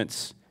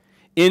accomplishments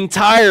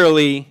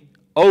entirely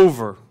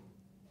over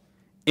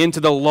into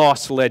the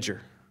lost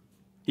ledger.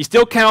 He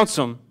still counts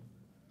them,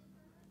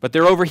 but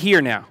they're over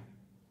here now.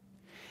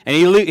 And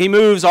he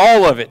moves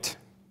all of it.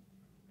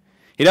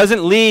 He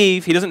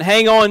doesn't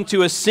hang on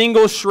to a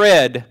single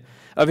shred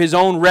of his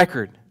own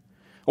record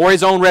or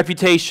his own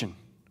reputation.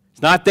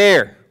 It's not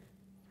there.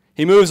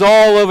 He moves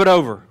all of it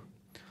over.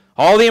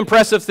 All the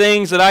impressive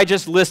things that I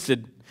just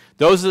listed,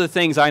 those are the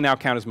things I now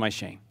count as my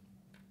shame.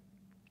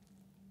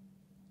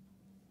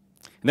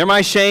 And they're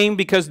my shame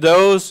because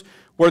those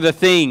were the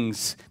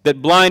things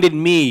that blinded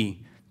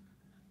me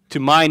to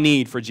my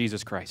need for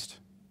Jesus Christ.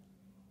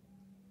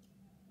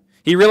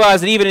 He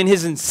realized that even in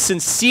his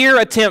sincere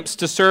attempts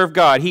to serve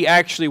God, he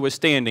actually was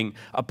standing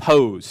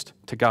opposed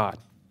to God.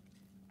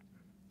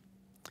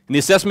 In the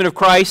assessment of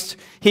Christ,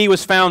 he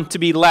was found to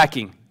be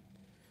lacking.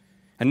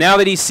 And now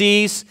that he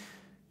sees,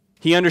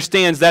 he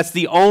understands that's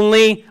the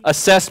only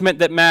assessment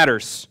that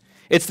matters.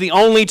 It's the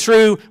only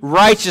true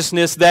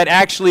righteousness that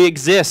actually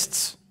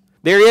exists.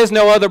 There is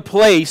no other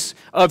place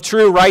of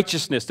true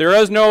righteousness. There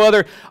is no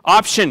other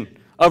option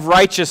of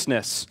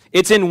righteousness.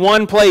 It's in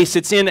one place.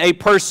 It's in a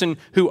person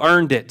who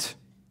earned it.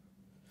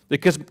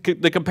 Because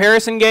the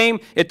comparison game,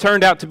 it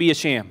turned out to be a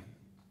sham.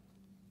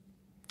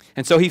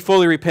 And so he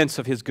fully repents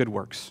of his good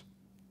works.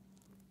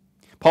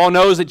 Paul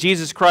knows that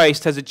Jesus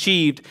Christ has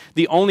achieved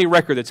the only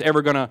record that's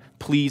ever going to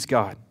please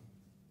God.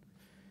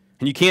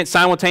 And you can't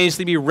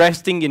simultaneously be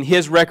resting in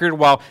his record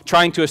while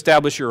trying to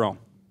establish your own.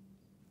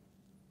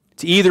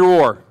 It's either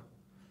or.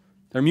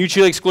 They're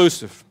mutually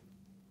exclusive.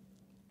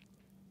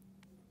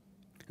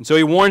 And so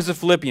he warns the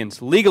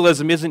Philippians,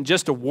 legalism isn't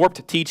just a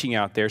warped teaching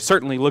out there.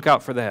 Certainly look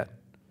out for that.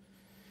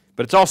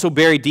 But it's also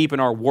buried deep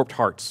in our warped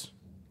hearts.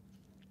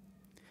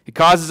 It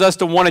causes us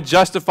to want to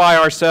justify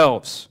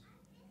ourselves.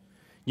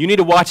 You need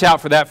to watch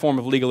out for that form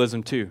of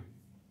legalism too.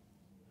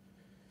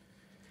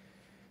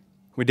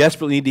 We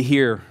desperately need to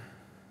hear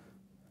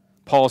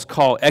Paul's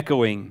call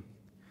echoing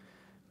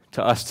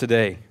to us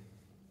today.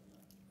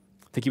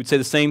 I think he would say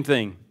the same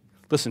thing.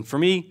 Listen, for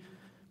me,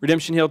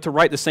 Redemption Hill, to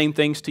write the same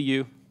things to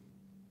you,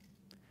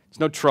 it's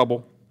no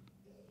trouble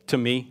to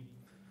me.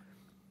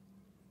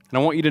 And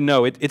I want you to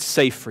know it's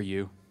safe for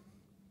you.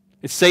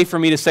 It's safe for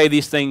me to say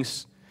these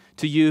things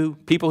to you,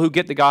 people who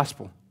get the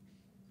gospel.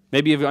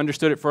 Maybe you've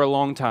understood it for a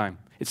long time.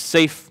 It's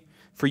safe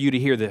for you to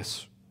hear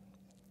this.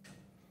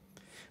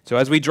 So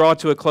as we draw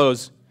to a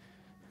close,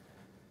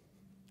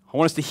 I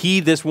want us to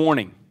heed this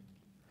warning.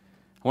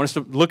 I want us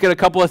to look at a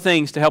couple of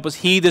things to help us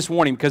heed this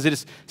warning because it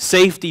is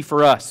safety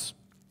for us.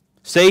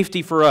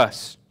 Safety for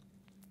us.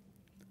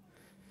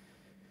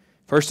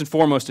 First and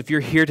foremost, if you're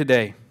here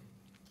today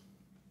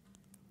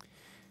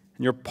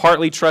and you're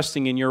partly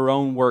trusting in your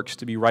own works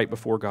to be right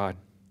before God,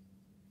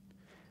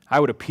 I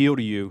would appeal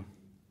to you,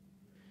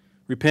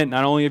 repent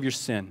not only of your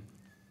sin,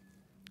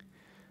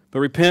 but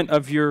repent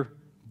of your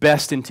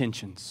best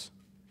intentions.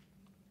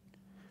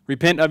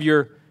 Repent of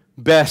your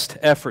best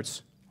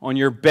efforts on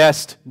your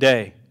best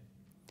day.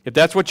 If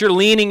that's what you're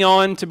leaning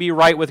on to be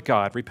right with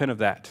God, repent of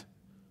that.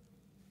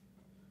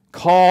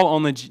 Call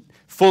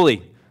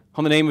fully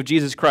on the name of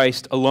Jesus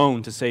Christ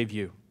alone to save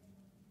you.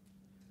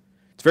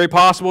 It's very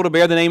possible to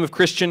bear the name of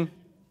Christian,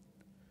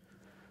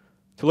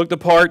 to look the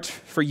part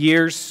for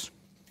years,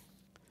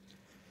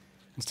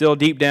 and still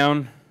deep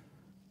down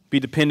be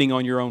depending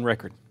on your own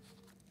record.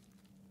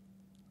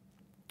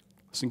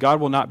 Listen, God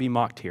will not be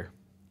mocked here.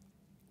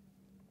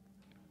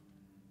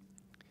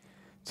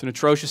 It's an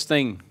atrocious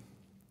thing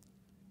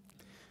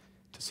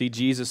to see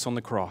Jesus on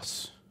the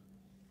cross,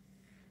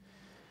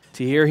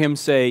 to hear him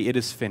say, "It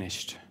is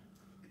finished,"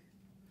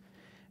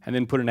 and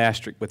then put an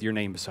asterisk with your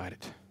name beside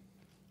it.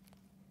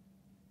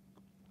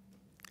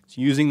 It's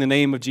using the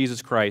name of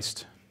Jesus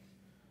Christ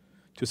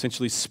to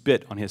essentially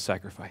spit on his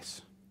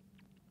sacrifice.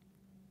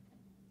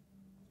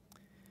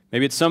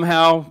 Maybe it's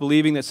somehow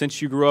believing that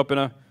since you grew up in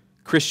a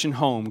Christian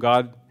home,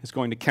 God is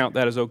going to count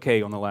that as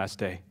okay on the last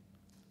day.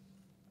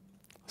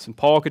 Listen,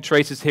 Paul could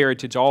trace his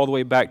heritage all the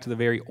way back to the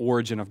very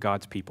origin of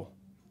God's people.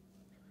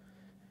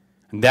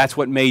 And that's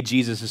what made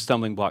Jesus a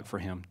stumbling block for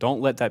him.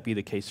 Don't let that be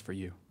the case for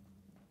you.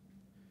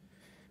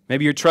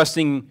 Maybe you're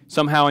trusting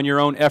somehow in your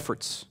own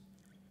efforts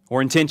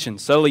or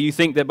intentions. Suddenly you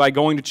think that by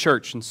going to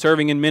church and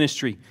serving on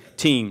ministry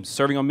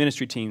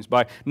teams,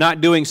 by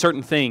not doing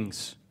certain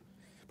things,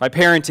 by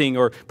parenting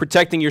or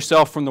protecting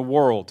yourself from the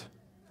world,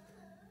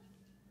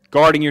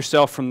 guarding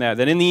yourself from that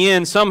in the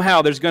end,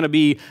 somehow there's going to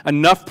be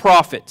enough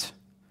profit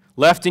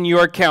left in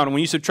your account. And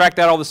when you subtract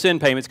out all the sin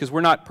payments, because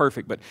we're not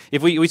perfect, but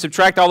if we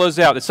subtract all those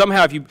out, that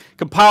somehow if you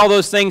compile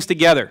those things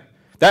together,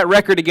 that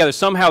record together,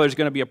 somehow there's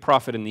going to be a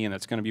profit in the end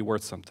that's going to be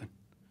worth something.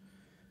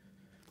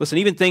 Listen,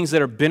 even things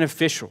that are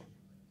beneficial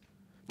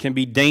can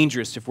be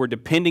dangerous if we're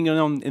depending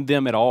on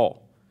them at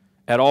all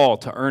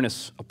to earn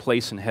us a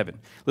place in heaven.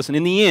 Listen,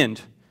 in the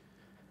end,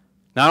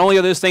 not only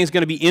are those things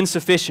going to be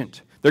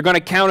insufficient, they're going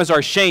to count as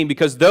our shame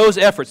because those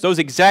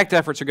exact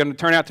efforts are going to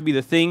turn out to be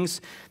the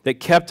things that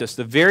kept us,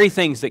 the very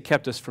things that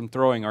kept us from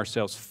throwing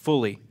ourselves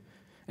fully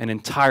and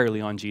entirely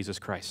on Jesus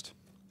Christ.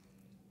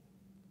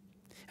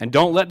 And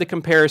don't let the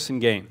comparison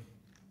game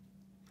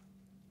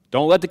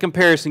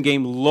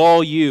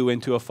lull you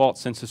into a false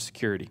sense of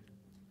security.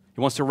 It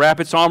wants to wrap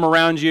its arm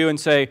around you and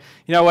say,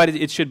 you know what,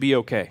 it should be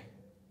okay.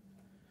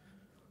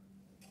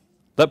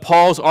 Let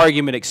Paul's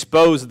argument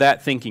expose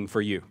that thinking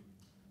for you.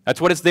 That's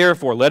what it's there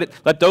for.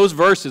 Let those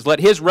verses, let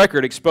his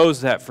record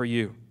expose that for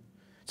you.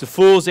 It's a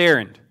fool's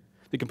errand,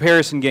 the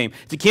comparison game.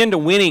 It's akin to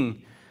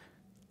winning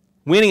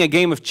a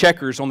game of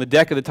checkers on the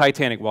deck of the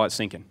Titanic while it's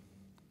sinking.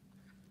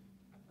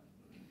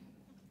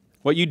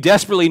 What you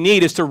desperately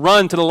need is to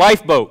run to the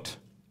lifeboat.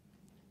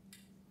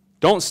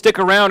 Don't stick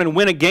around and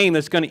win a game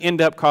that's going to end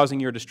up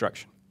causing your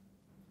destruction.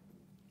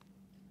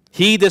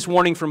 Heed this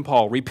warning from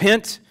Paul.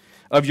 Repent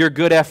of your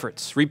good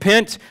efforts.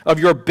 Repent of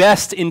your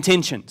best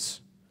intentions.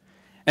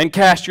 And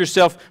cast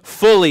yourself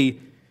fully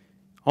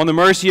on the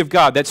mercy of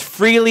God that's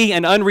freely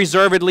and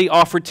unreservedly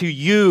offered to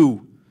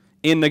you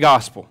in the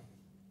gospel.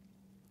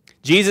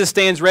 Jesus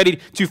stands ready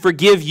to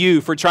forgive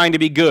you for trying to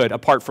be good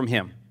apart from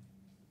him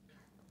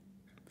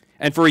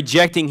and for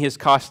rejecting his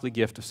costly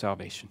gift of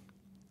salvation.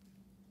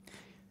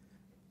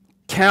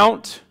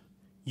 Count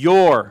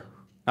your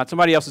not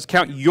somebody else's.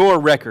 Count your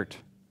record.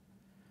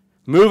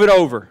 Move it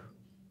over.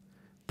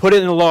 Put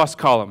it in the lost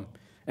column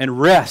and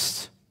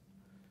rest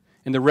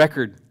in the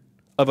record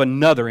of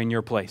another in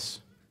your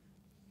place.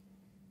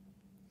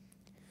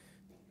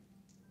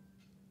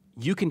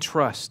 You can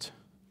trust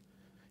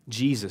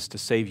Jesus to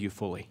save you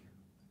fully.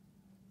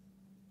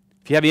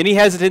 If you have any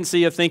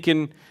hesitancy of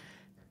thinking,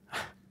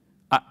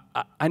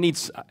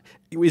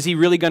 is he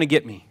really going to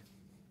get me?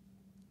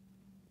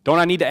 Don't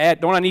I need to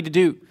add? Don't I need to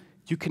do?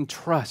 You can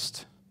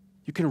trust.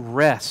 You can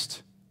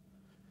rest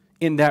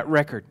in that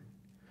record.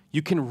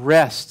 You can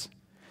rest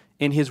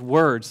in his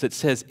words that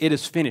says it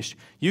is finished.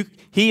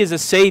 He is a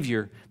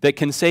Savior that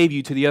can save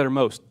you to the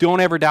uttermost. Don't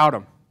ever doubt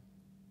him.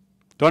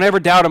 Don't ever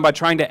doubt him by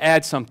trying to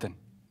add something.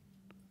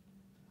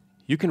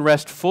 You can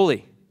rest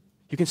fully.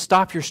 You can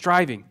stop your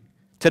striving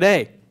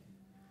today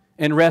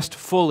and rest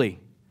fully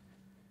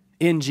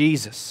in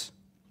Jesus.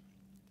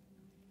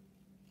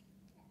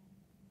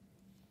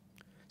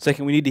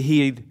 Second, we need to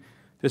heed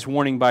this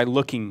warning by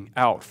looking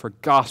out for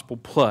gospel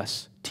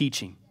plus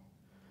teaching.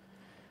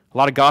 A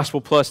lot of gospel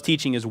plus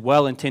teaching is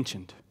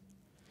well-intentioned.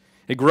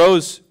 It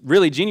grows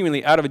really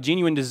genuinely out of a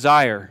genuine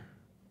desire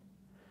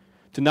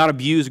to not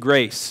abuse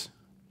grace.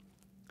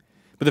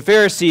 But the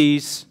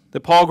Pharisees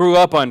that Paul grew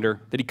up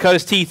under, that he cut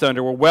his teeth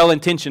under, were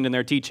well-intentioned in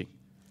their teaching.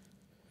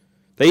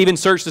 They even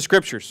searched the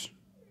Scriptures.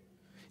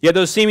 Yet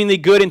those seemingly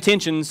good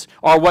intentions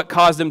are what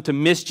caused them to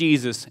miss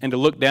Jesus and to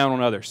look down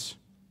on others.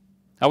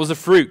 That was the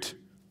fruit.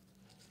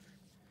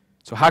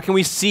 So how can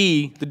we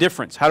see the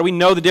difference? How do we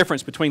know the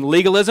difference between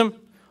legalism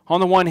on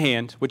the one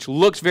hand, which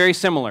looks very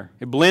similar,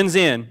 it blends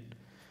in,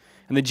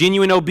 and the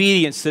genuine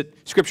obedience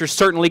that Scripture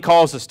certainly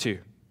calls us to?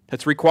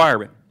 That's a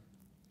requirement.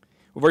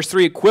 Well, verse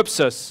 3 equips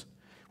us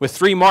with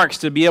 3 marks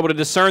to be able to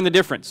discern the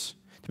difference,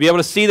 to be able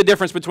to see the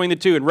difference between the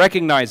two and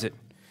recognize it,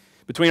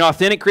 between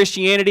authentic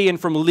Christianity and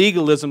from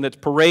legalism that's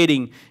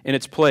parading in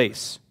its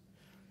place.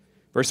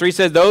 Verse 3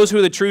 says, those who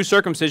are the true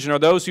circumcision are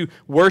those who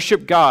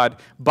worship God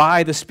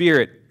by the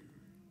Spirit.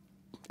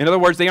 In other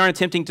words, they aren't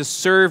attempting to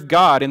serve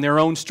God in their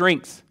own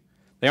strength.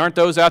 They aren't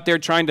those out there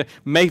trying to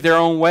make their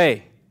own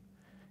way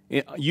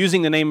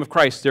using the name of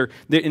Christ.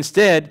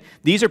 Instead,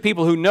 these are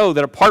people who know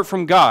that apart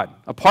from God,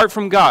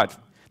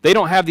 they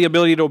don't have the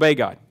ability to obey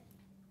God.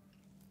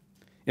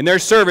 In their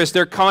service,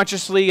 they're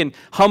consciously and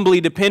humbly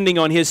depending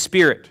on His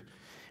Spirit.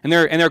 And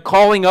they're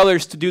calling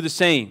others to do the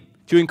same,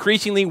 to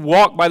increasingly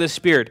walk by the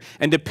Spirit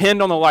and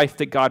depend on the life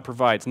that God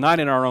provides, not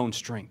in our own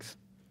strength.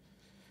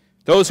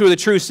 Those who are the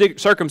true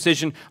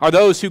circumcision are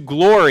those who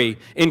glory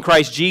in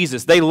Christ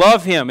Jesus. They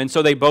love Him, and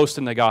so they boast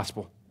in the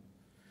gospel.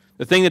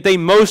 The thing that they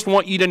most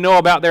want you to know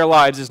about their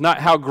lives is not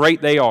how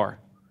great they are.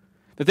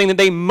 The thing that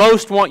they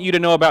most want you to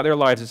know about their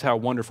lives is how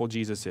wonderful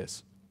Jesus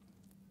is.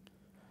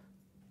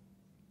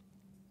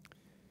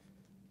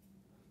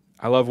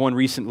 I love one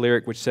recent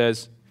lyric which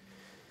says,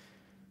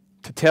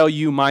 to tell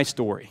you my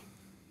story.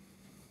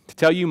 To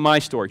tell you my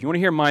story. If you want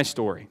to hear my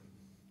story,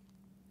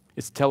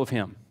 it's to tell of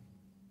Him.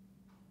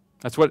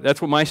 That's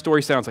what my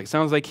story sounds like. It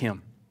sounds like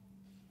Him.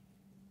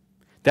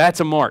 That's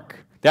a mark.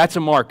 That's a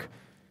mark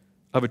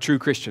of a true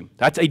Christian.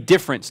 That's a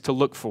difference to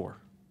look for.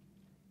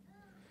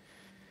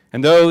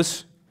 And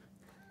those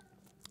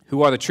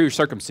who are the true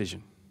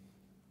circumcision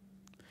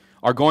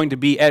are going to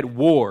be at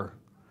war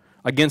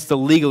against the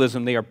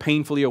legalism they are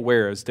painfully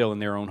aware of still in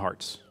their own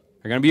hearts.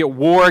 They're going to be at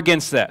war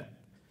against that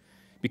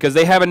because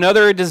they have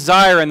another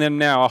desire in them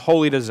now, a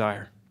holy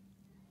desire.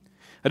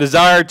 A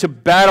desire to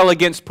battle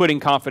against putting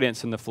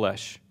confidence in the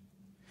flesh.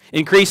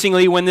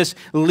 Increasingly, when this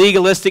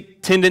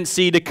legalistic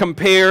tendency to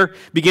compare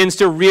begins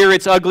to rear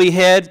its ugly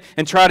head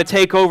and try to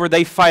take over,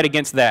 they fight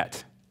against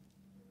that.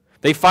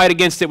 They fight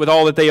against it with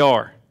all that they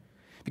are.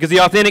 Because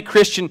the authentic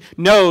Christian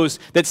knows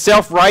that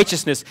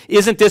self-righteousness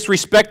isn't this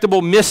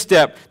respectable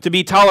misstep to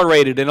be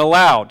tolerated and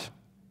allowed.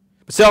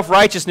 But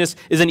self-righteousness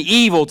is an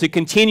evil to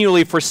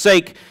continually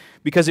forsake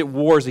because it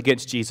wars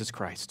against Jesus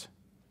Christ.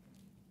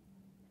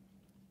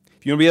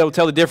 If you want to be able to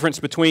tell the difference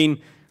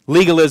between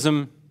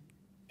legalism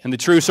and the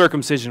true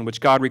circumcision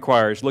which God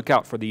requires, look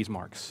out for these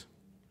marks.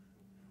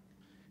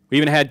 We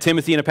even had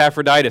Timothy and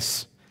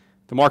Epaphroditus,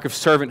 the mark of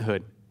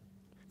servanthood,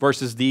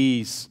 versus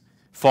these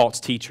false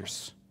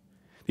teachers.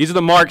 These are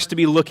the marks to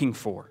be looking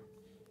for.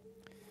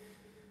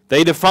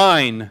 They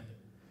define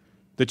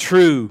the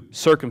true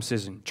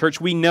circumcision. Church,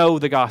 we know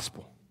the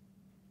gospel.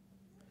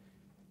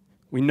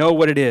 We know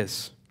what it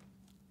is.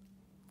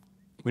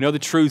 We know the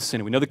truths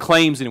in it. We know the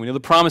claims in it. We know the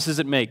promises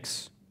it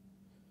makes.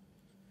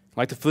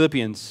 Like the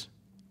Philippians,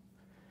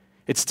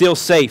 it's still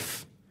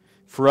safe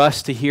for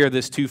us to hear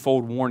this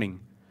twofold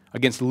warning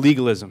against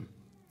legalism.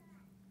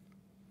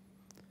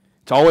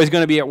 It's always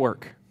going to be at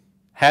work.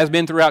 Has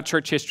been throughout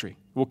church history.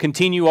 Will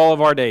continue all of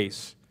our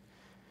days.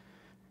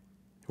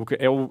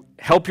 It will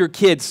help your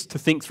kids to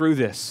think through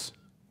this.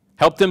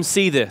 Help them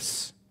see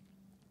this.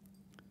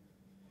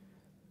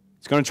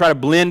 It's going to try to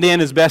blend in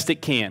as best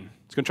it can.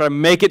 It's going to try to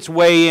make its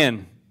way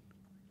in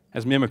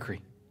as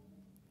mimicry.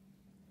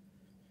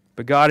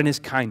 But God in His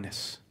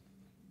kindness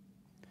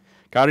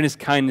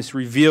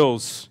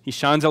reveals, He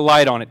shines a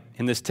light on it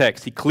in this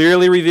text. He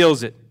clearly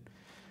reveals it.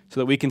 so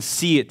that we can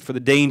see it for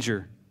the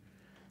danger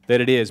that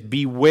it is.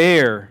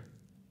 Beware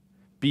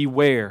the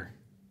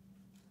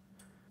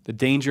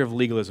danger of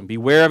legalism.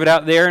 Beware of it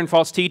out there in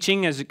false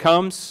teaching as it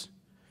comes.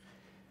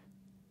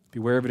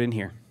 Beware of it in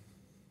here.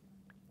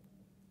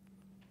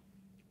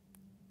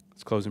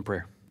 Let's close in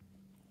prayer.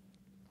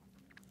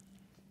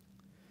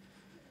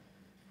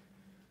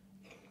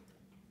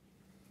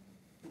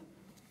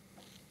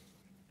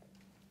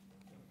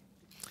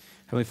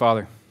 Heavenly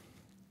Father,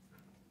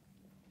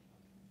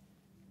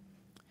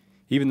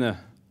 even the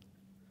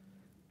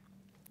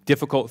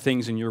difficult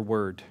things in your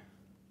word,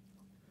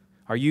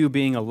 are you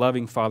being a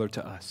loving Father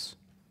to us?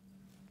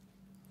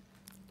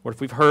 Lord, if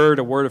we've heard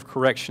a word of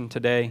correction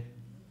today,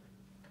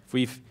 if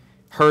we've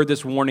heard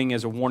this warning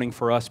as a warning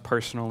for us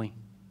personally,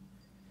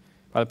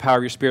 by the power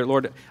of your Spirit,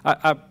 Lord,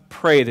 I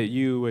pray that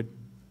you would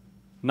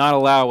not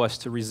allow us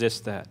to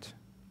resist that,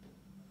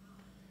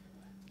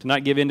 to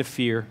not give in to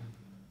fear,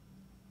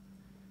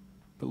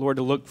 but Lord,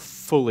 to look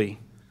fully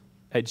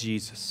at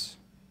Jesus.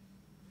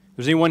 If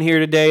there's anyone here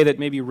today that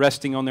may be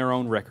resting on their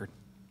own record,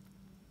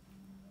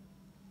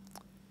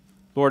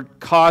 Lord,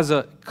 cause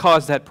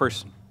that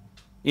person,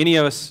 any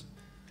of us,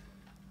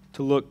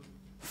 to look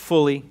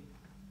fully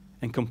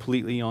and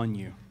completely on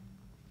you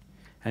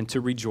and to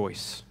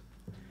rejoice,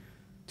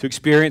 to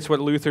experience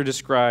what Luther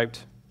described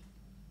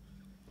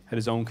at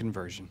his own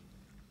conversion.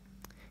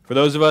 For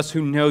those of us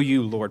who know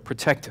you, Lord,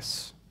 protect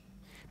us.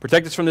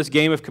 Protect us from this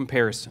game of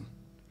comparison.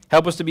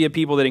 Help us to be a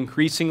people that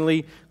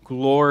increasingly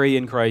glory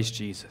in Christ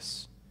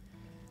Jesus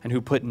and who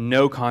put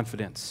no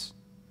confidence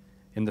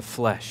in the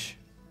flesh.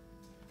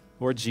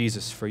 Lord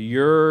Jesus, for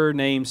your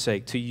name's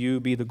sake, to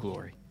you be the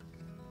glory.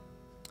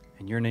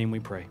 In your name we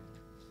pray.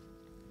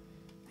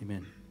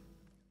 Amen.